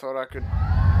 Okay, I thought I could.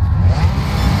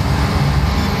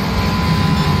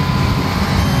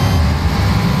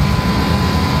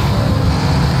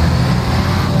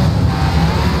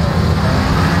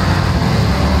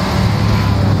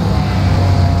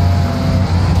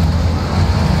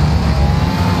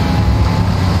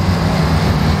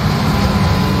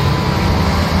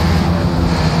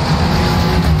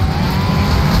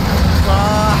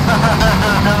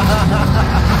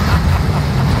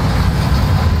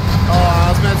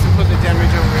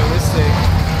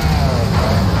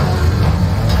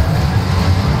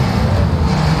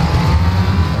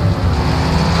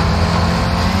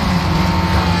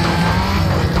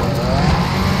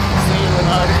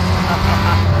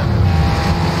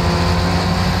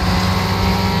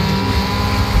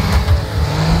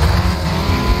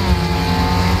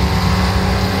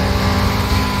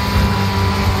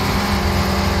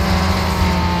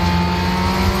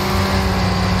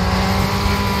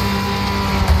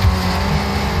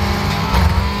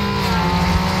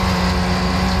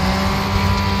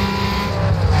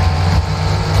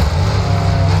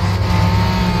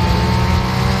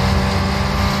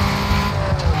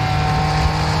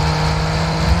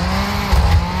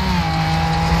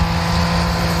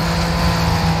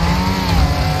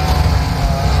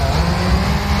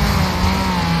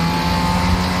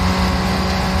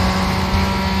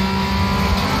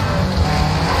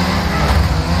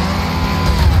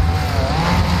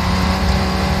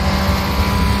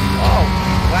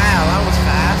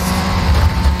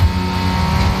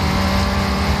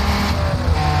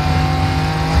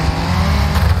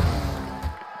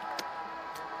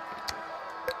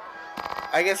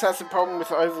 I guess that's the problem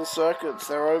with oval circuits.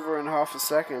 They're over in half a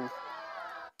second.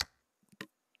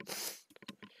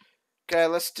 Okay,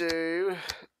 let's do...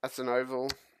 That's an oval.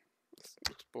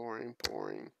 It's boring.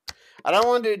 I don't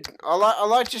want to do... I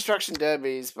like destruction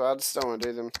derbies, but I just don't want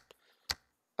to do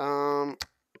them.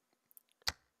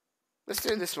 Let's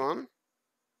do this one.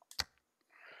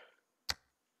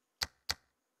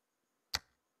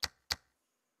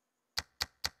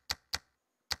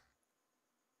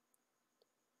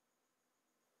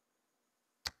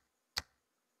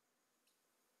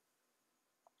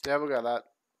 Yeah, we got that.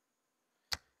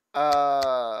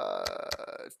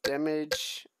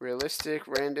 Damage, realistic,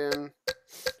 random.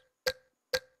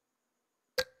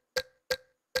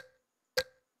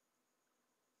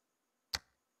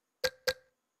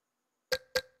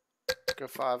 Go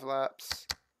 5 laps.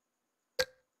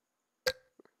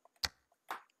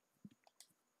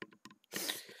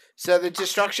 So the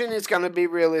destruction is going to be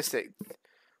realistic.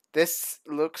 This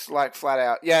looks like flat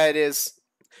out. Yeah, it is.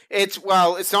 It's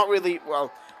not really, I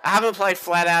haven't played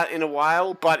flat out in a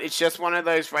while, but it's just one of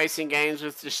those racing games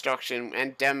with destruction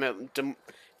and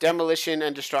demolition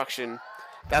and destruction.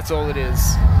 That's all it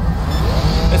is.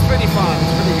 It's pretty fun.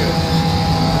 It's pretty good.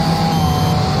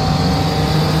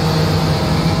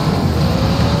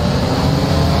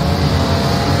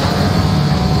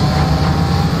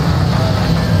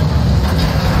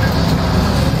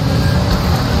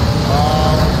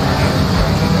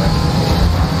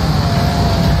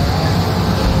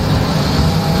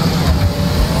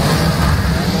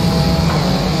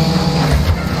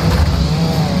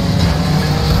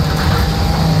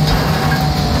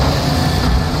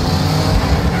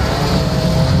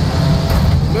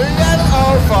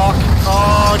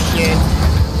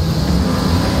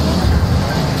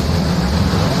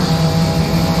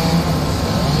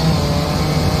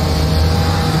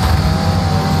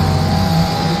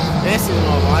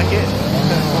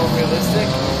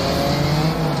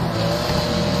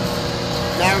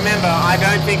 I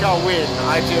don't think I'll win.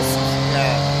 I just,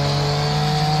 yeah.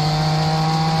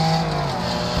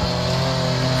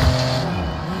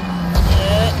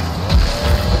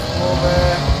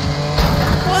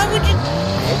 Why would you?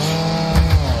 Bitch.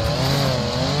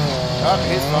 Oh,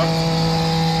 he's fucked.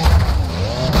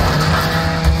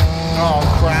 Oh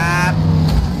crap.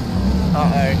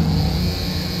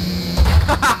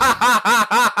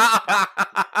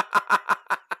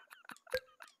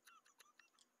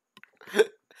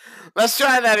 Let's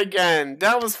try that again.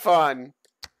 That was fun.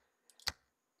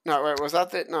 No, wait, was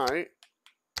that it? No.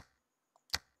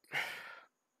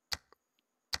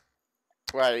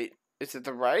 Wait, is it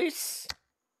the race?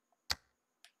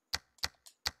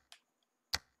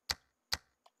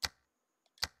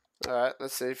 Alright,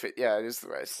 let's see if it... Yeah, it is the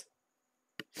race.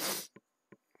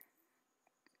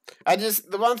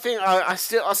 The one thing, I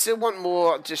still want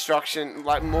more destruction,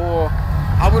 like more...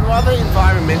 I would rather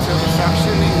environmental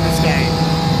destruction in this game.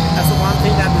 That's the one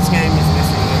thing that this game is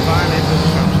missing, environmental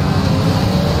destruction.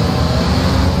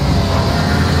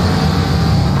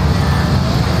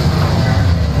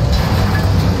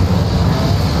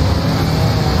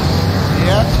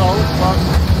 Yeah, oh fuck.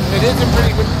 It is a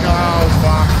pretty good... Oh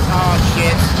fuck. Oh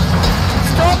shit.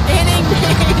 Stop hitting me!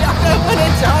 I don't want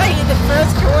to die in the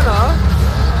first corner.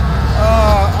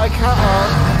 Oh, I can't...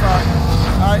 Oh, fuck.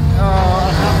 I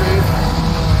can't move.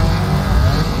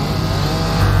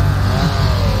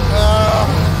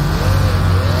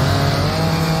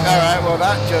 Alright, well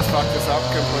that just fucked us up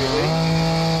completely.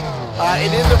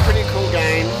 It is a pretty cool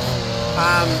game.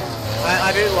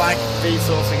 I do like these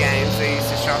sorts of games, these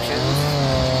destructions.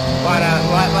 But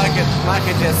like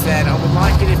I just said, I would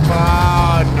like it if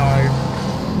no.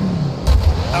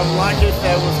 I would like it if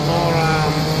there was more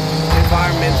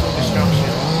environmental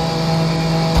destruction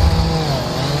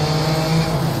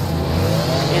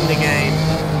in the game.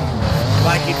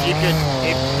 Like if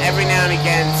every now and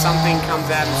again something comes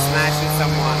out and smashes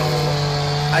someone, or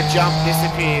a jump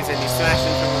disappears and you smash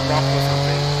into a rock or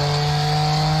something.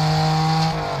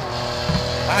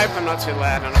 I hope I'm not too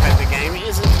loud, and I hope the game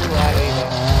isn't too loud either.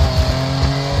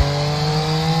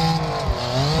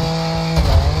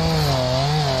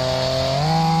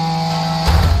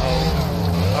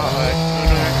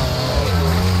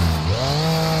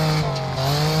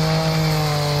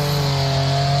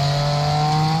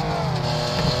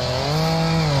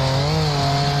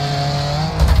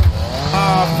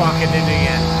 Fuck, I did it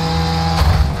again.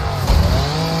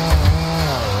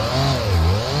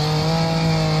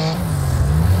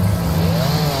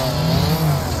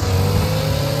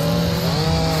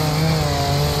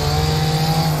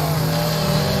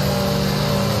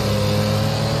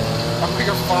 Oh, we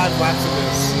got 5 laps of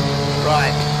this.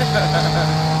 Right.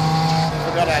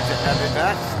 Forgot I did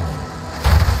that.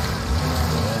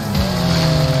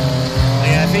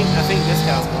 Yeah, I think this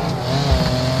car's more.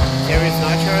 There is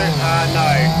nitro?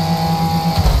 No.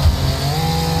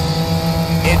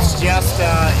 It's just the,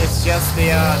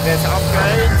 there's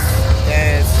upgrades,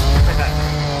 there's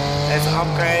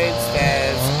upgrades,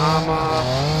 there's armor.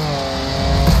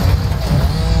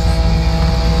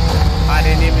 I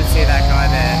didn't even see that guy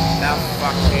there. That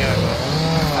fucked me over.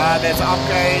 There's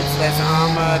upgrades, there's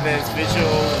armor, there's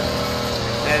visuals,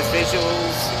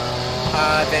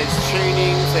 there's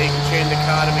tuning, so you can tune the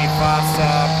car to be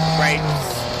faster, brakes,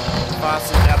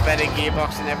 faster, better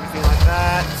gearbox and everything like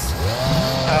that.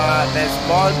 There's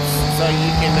mods, so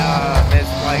you can, there's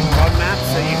like mod maps,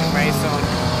 so you can race on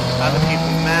other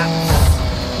people's maps.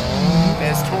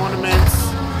 There's tournaments,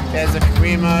 there's a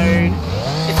career mode.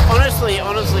 It's honestly,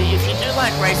 if you do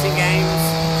like racing games,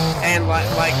 and like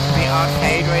the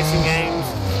arcade racing games,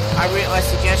 I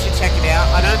suggest you check it out.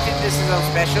 I don't think this is on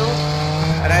special.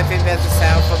 I don't think there's a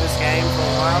sale for this game for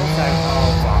a while, so,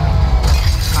 oh fuck.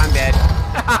 I'm dead.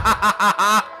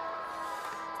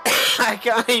 I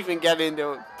can't even get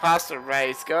into it past the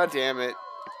race. God damn it.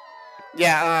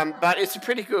 Yeah, but it's a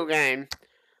pretty cool game.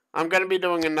 I'm gonna be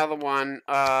doing another one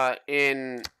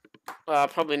in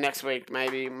probably next week,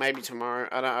 maybe tomorrow.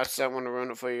 I just don't want to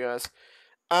ruin it for you guys.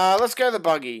 Let's go the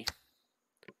buggy.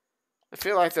 I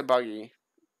feel like the buggy.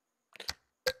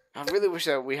 I really wish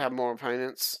that we had more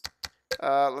opponents.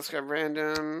 Let's go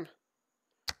random.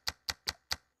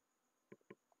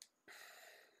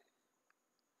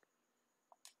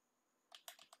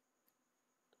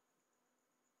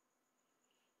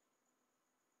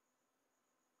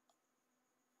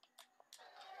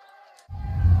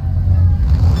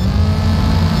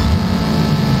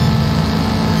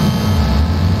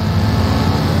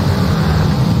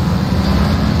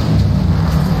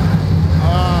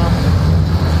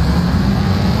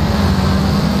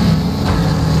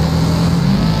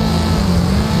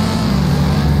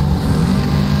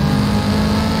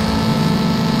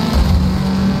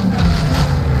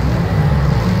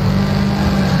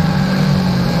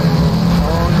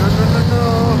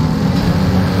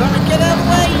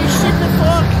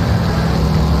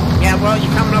 Well,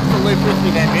 you're coming up the loop with me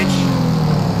then, bitch.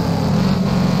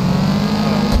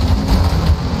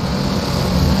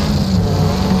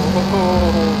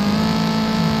 Oh.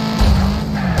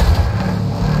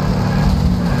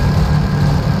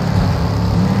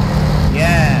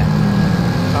 Yeah.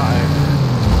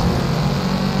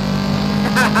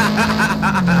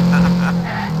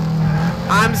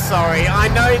 I'm sorry. I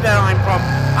know that I'm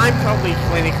probably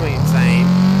clinically insane.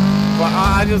 But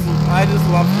I just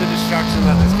love the destruction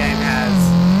that this game has.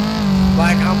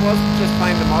 Like, I was just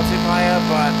playing the multiplayer,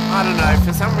 but I don't know,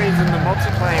 for some reason the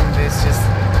multiplayer in this just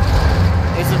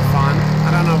isn't fun. I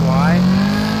don't know why.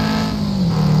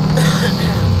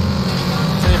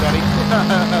 See you, buddy.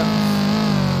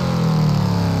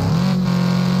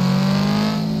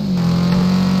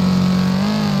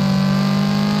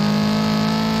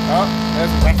 Oh, there's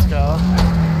a Rex car.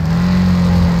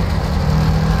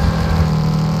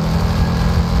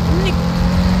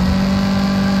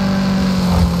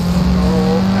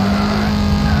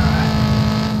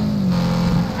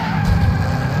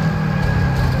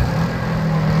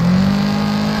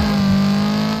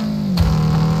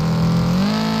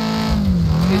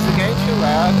 Is the game too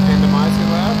loud and am I too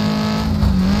loud?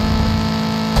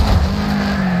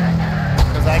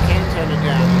 Because I can turn it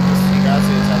down and just you guys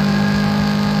see it's happening.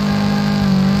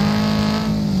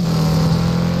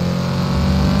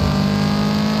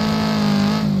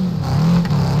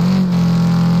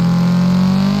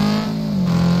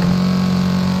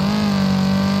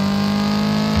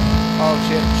 Oh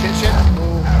shit. Ooh.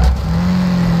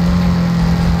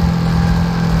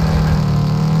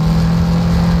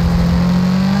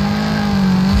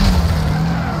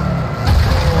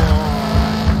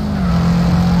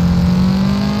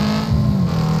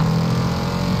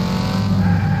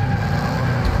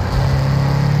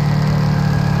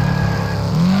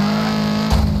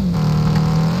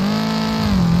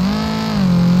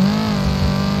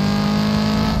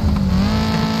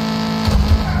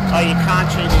 Oh, you can't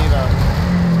cheat either.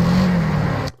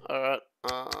 Alright,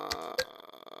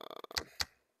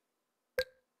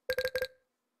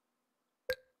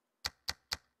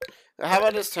 how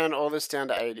about I just turn all this down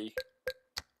to 80? Is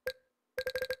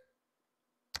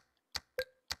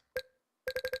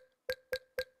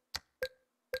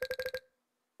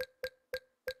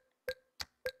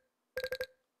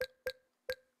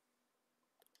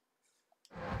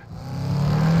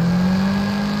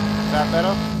that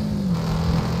better?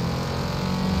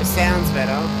 It sounds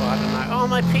better, but I don't know. Oh,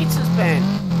 my pizza's bent!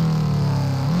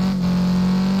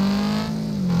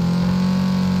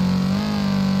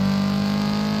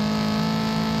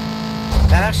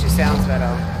 That actually sounds better.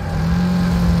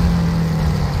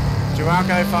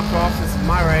 Jericho, fuck off. This is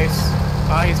my race.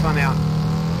 Oh, he's spun out.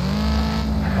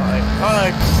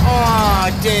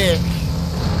 Oh, dick!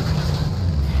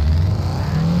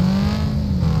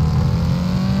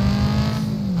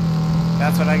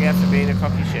 That's what I get for being a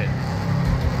cocky shit.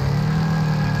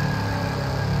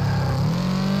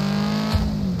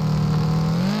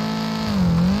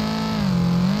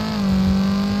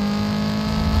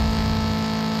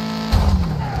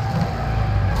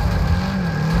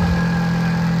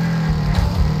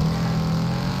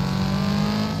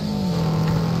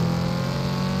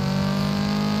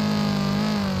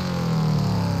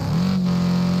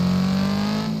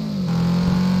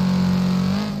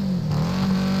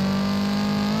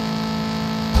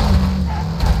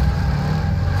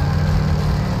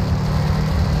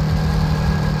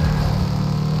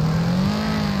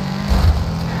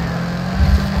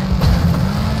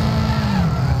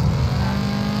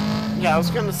 Yeah, I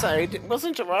was gonna say,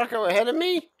 wasn't Jericho ahead of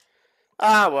me?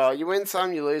 Ah, well, you win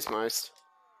some, you lose most.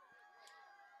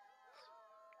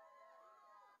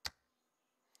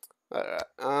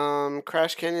 Alright,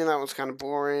 Crash Canyon, that was kind of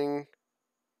boring.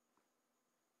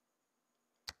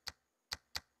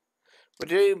 We'll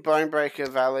do Bonebreaker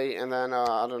Valley, and then,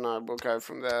 I don't know, we'll go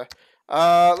from there.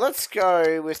 Let's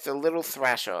go with the Little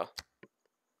Thrasher.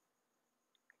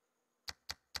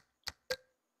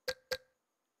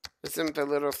 Isn't the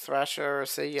Little Thrasher a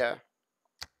C? Yeah.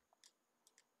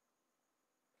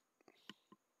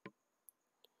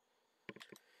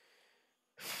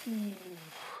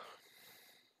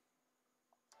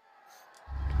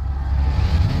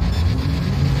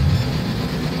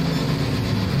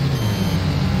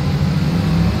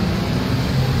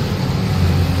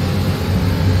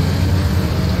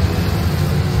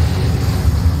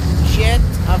 Shit,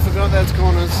 I forgot those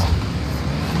corners.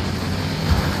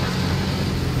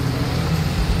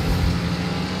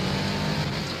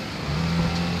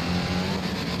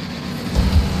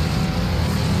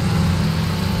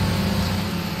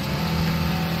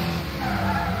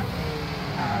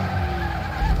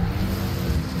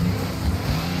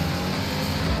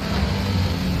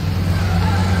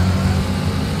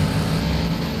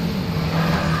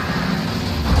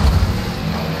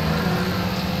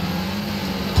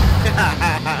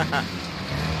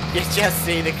 You just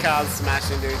see the cars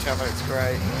smash into each other, it's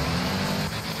great.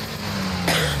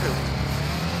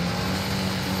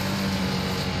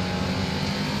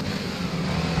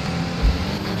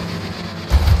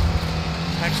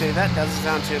 Actually, that doesn't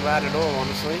sound too loud at all,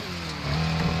 honestly.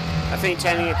 I think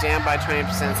turning it down by 20%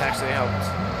 actually helped.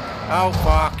 Oh,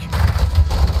 fuck.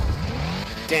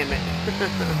 Damn it.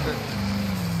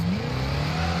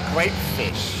 Great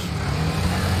fish.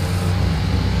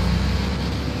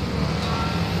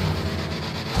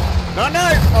 No, no!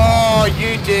 Oh,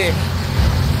 you dick.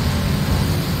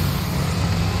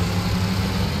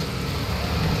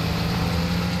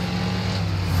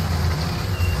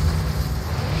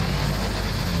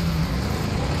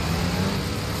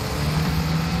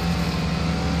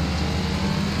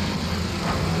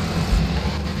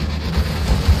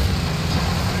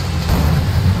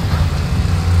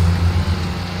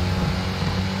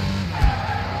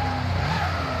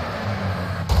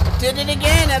 Did it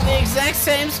again at the exact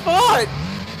same spot!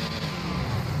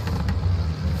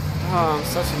 Oh, I'm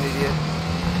such an idiot.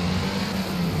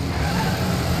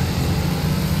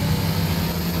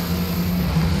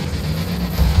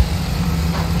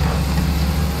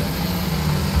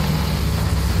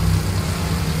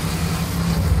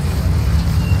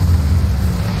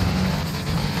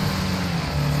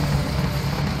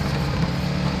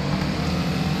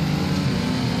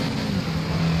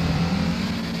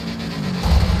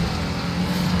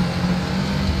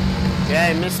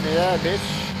 Yeah, you missed me there, bitch.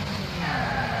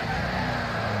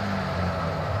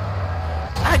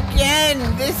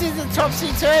 Again! This is a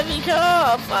topsy-turvy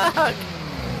car! Fuck!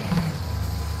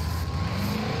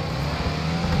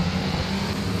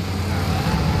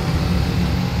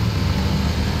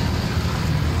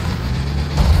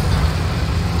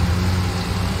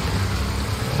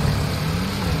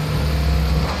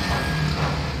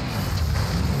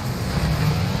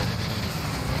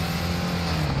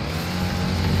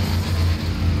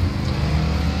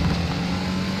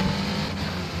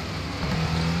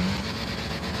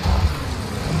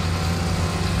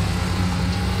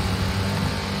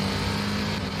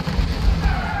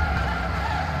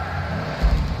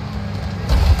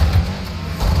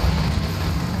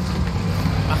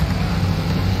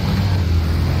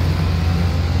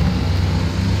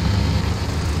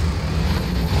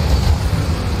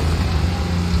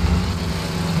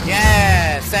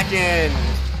 Second!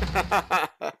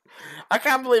 I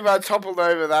can't believe I toppled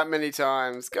over that many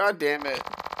times. God damn it.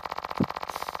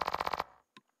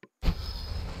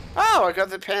 Oh, I got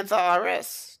the Panther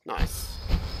RS. Nice.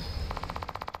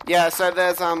 Yeah, so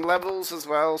there's levels as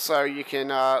well, so you can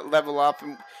level up.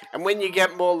 And when you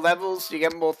get more levels, you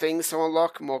get more things to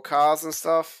unlock, more cars and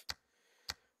stuff.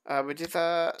 We did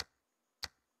that.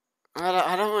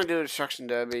 I don't want to do a destruction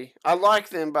derby. I like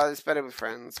them, but it's better with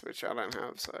friends, which I don't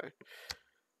have, so...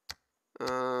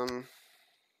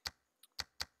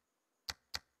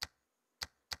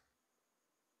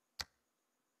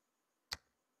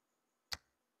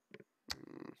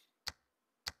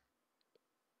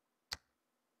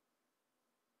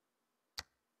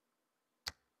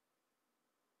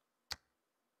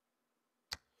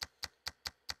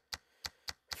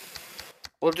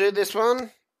 We'll do this one.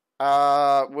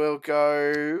 We'll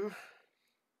go...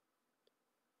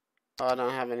 Oh, I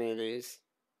don't have any of these.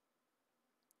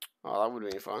 Oh, that would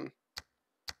have been fun.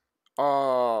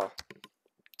 Oh.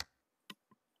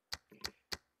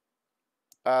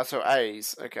 So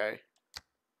A's, okay.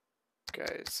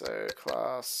 Okay, so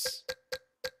class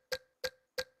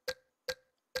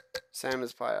same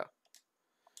as player.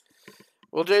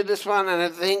 We'll do this one, and I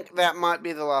think that might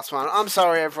be the last one. I'm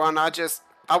sorry, everyone. I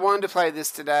wanted to play this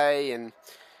today, and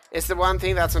it's the one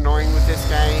thing that's annoying with this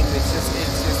game. It's just,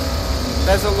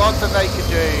 there's a lot that they could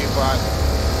do, but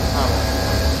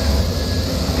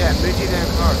yeah, move you down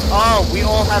cars. Oh, we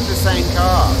all have the same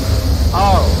car.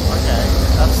 Oh, okay,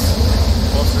 that's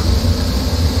awesome.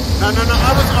 No,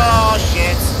 oh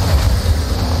shit.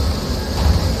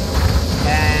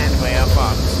 And we are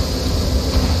fucked.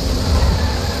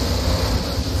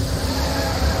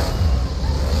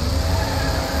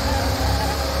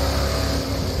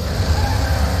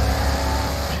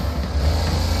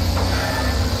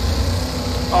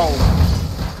 Oh.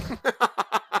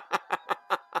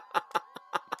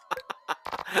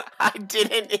 I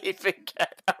didn't even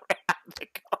get around the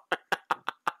corner.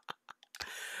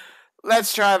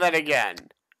 Let's try that again.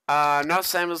 Not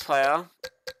same as player.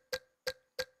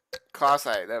 Class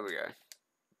A, there we go.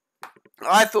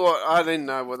 I didn't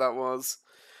know what that was.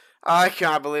 I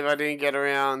can't believe I didn't get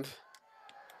around.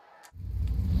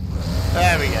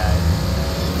 There we go.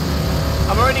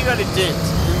 I've already got a dent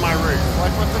in my roof.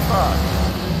 Like, what the fuck?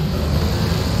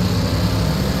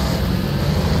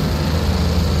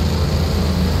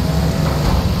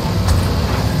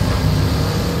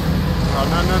 Oh,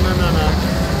 no.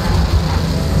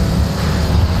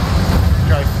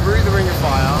 Go through the ring of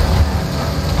fire.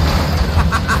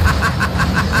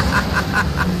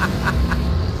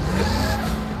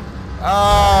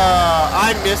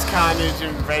 I miss carnage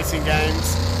in racing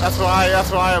games. That's why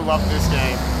I love this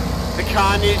game. The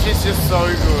carnage is just so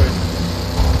good.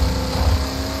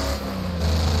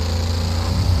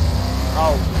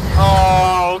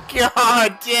 Oh,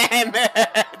 god damn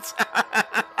it!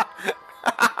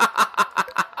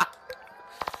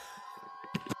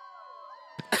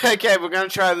 Okay, we're going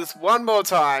to try this one more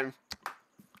time.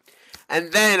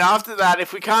 And then after that,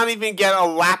 if we can't even get a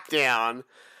lap down,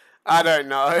 I don't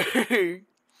know.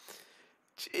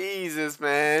 Jesus,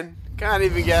 man. Can't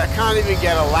even get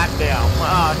a lap down.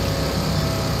 Fuck.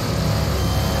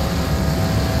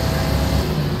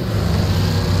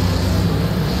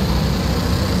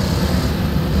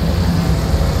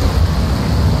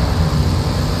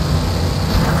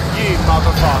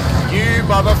 You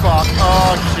motherfucker.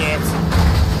 Oh shit.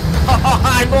 Oh,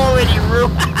 I'm already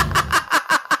ruined.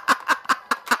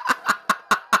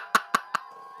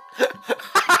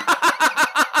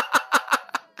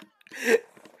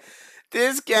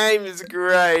 This game is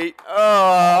great.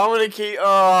 Oh, I'm gonna keep.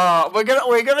 Oh,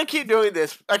 we're gonna keep doing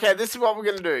this. Okay, this is what we're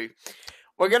gonna do.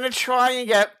 We're gonna try and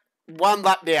get one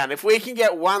lap down. If we can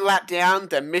get one lap down,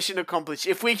 then mission accomplished.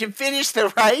 If we can finish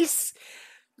the race,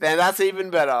 then that's even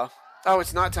better. Oh,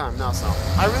 it's nighttime. No, it's not.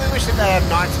 I really wish that they had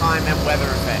nighttime and weather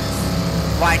effects.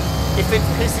 Like, if it's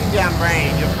pissing down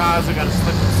rain, your cars are gonna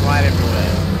slip and slide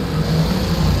everywhere.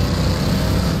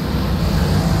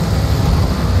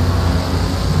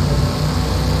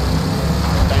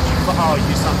 Oh,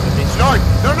 you son of a bitch. No!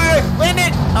 Land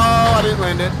it! Oh, I didn't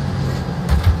land it.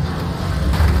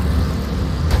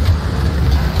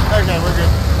 Okay, we're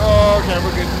good. Oh, okay,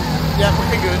 we're good. Yeah,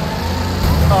 we're good.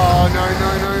 Oh, no.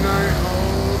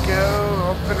 Oh,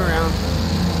 go up and around.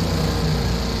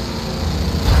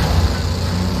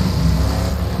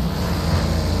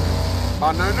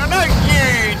 Oh, no.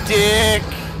 You dick!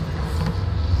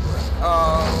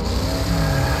 Oh.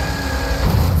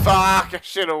 Fuck, I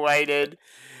should have waited.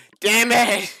 Damn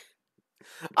it!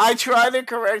 I tried to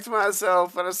correct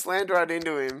myself, but I slammed right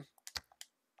into him.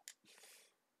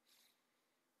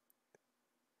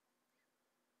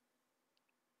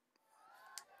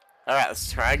 Alright,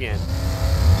 let's try again.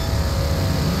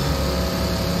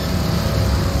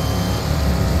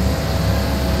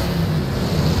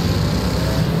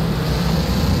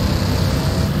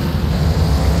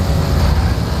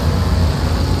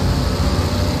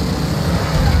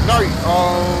 No!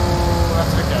 Oh,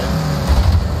 that's okay.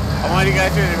 I wanted to go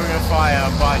through the ring of fire,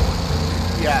 but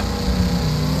yeah.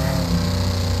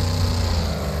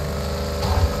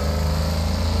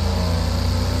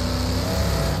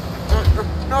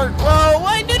 No! Whoa!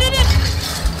 Wait! No!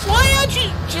 Why aren't you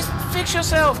just fix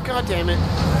yourself? God damn it!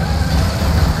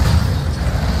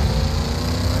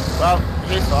 Well,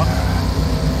 here's luck.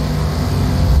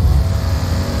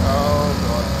 Oh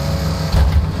god.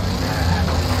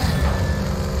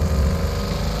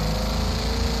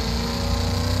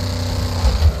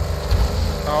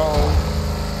 Oh.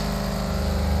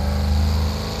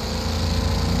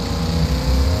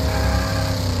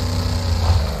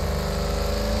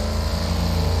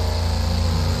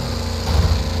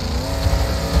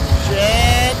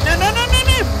 Shit. No.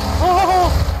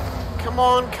 Oh, Come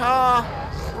on, car.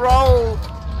 Roll.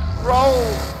 Roll.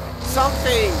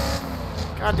 Something.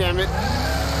 God damn it.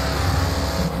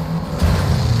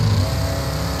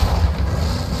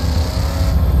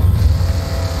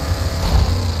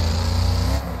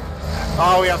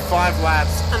 Oh, we have 5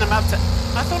 laps. And I'm up to...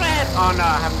 I thought I had... Oh, no,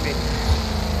 I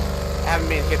haven't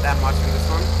been hit that much in this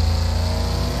one.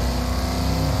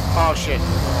 Oh, shit.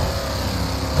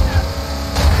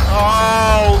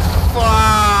 Oh,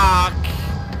 fuck.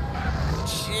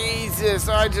 Jesus,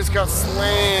 I just got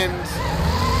slammed.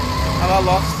 Have I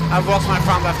lost? I've lost my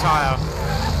front left tire.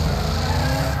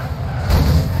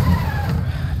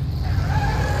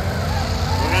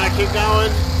 We're gonna keep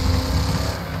going.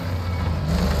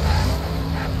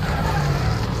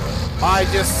 I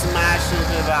just smashed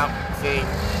into that thing.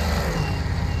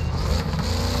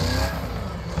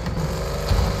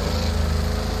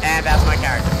 And that's my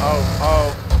character.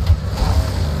 Oh.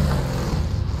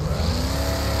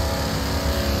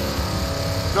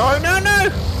 No! No!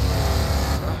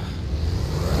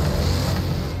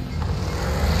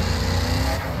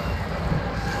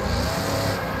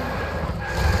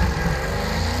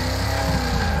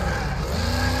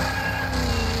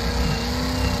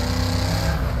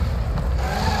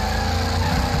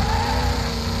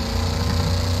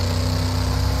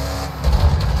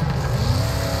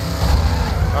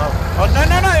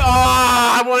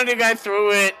 Oh, I wanted to go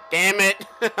through it. Damn it.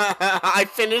 I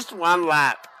finished 1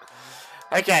 lap.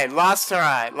 Okay, last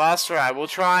try. We'll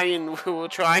try and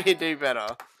do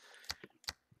better.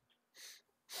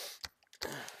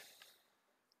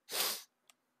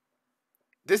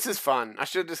 This is fun. I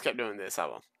should have just kept doing this. Oh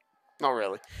well. Not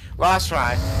really. Last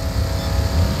try.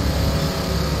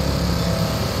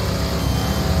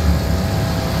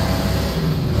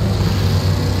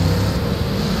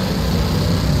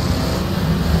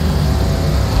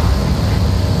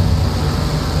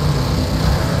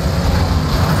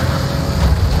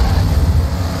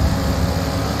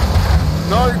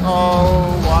 No!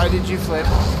 Oh, why did you flip?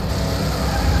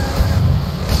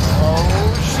 Oh,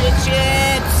 shit!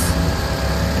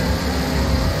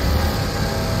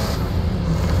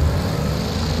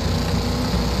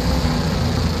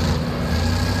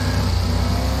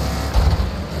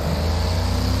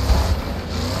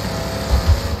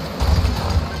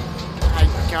 My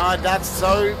God, that's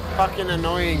so fucking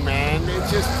annoying, man.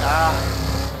 It's just,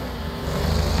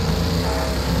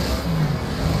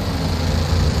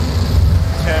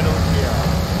 Turtle here.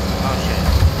 Oh shit.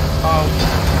 Oh,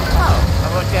 I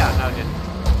worked out. No, I didn't.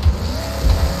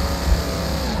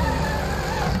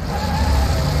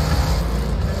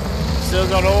 Still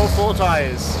got all 4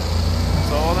 tires.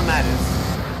 That's all that matters.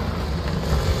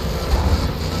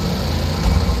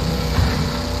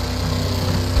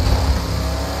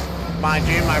 Mind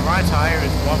you, my right tire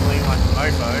is wobbling like a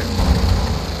mofo.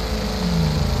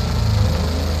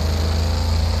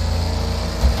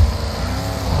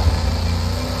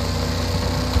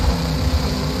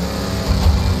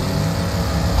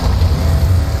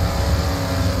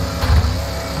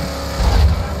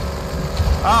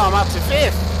 Oh, I'm up to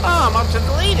 5th. Oh, I'm up to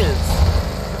the leaders.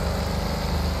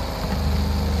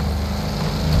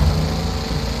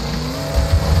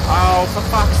 Oh, for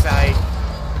fuck's sake.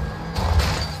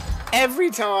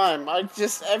 Every time.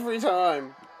 Every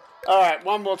time. Alright,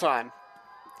 1 more time.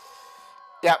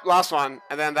 Yep, last one.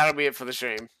 And then that'll be it for the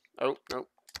stream. Oh, nope.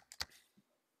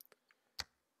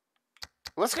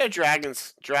 Let's go Drag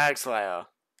Slayer.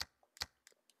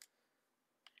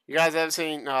 You guys ever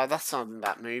seen... No, that's not in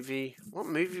that movie. What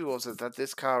movie was it that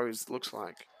this car looks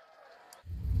like?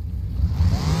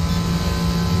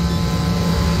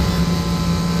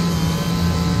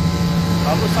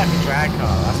 Oh, it looks like a drag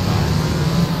car. That's nice.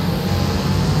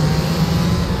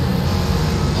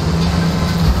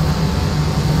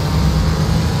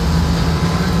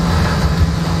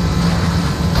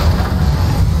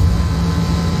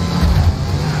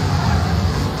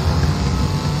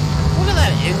 Look at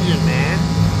that engine, man.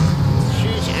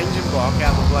 Engine block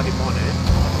out the bloody bonnet.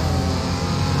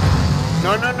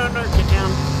 No, get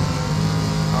down.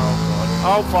 Oh god.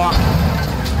 Oh fuck.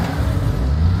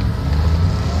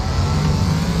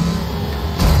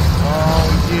 Oh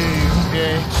you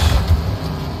bitch.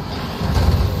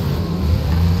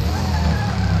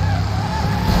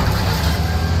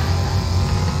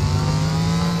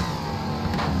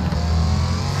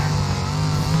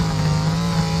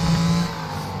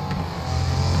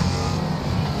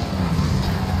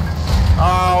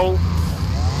 Oh.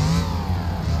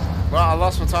 Well, I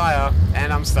lost my tire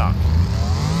and I'm stuck.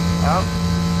 Oh.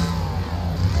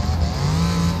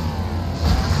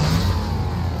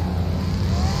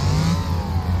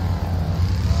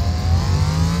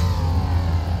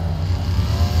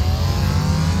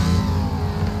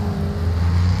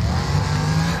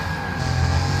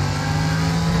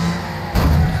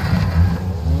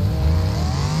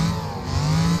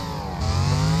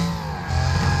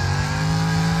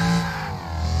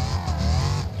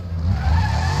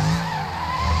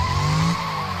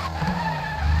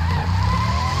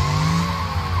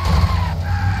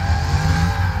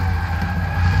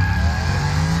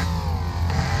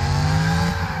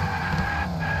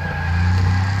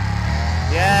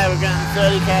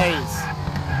 30Ks.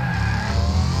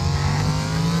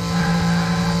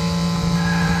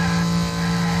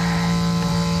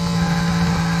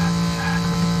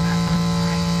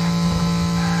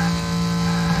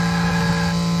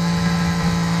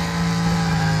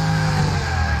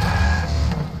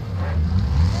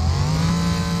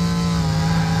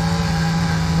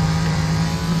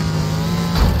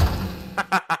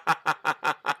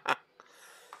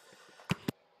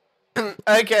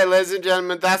 Okay, ladies and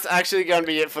gentlemen, that's actually going to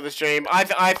be it for the stream.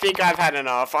 I think I've had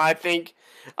enough. I think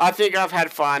I've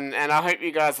had fun, and I hope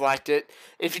you guys liked it.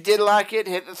 If you did like it,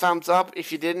 hit the thumbs up.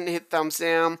 If you didn't, hit thumbs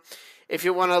down. If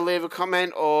you want to leave a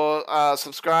comment or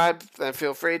subscribe, then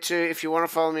feel free to. If you want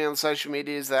to follow me on social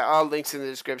medias, there are links in the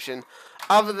description.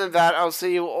 Other than that, I'll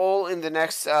see you all in the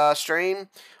next stream.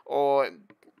 Or,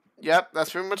 yep,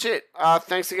 that's pretty much it.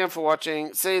 Thanks again for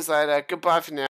watching. See you later. Goodbye for now.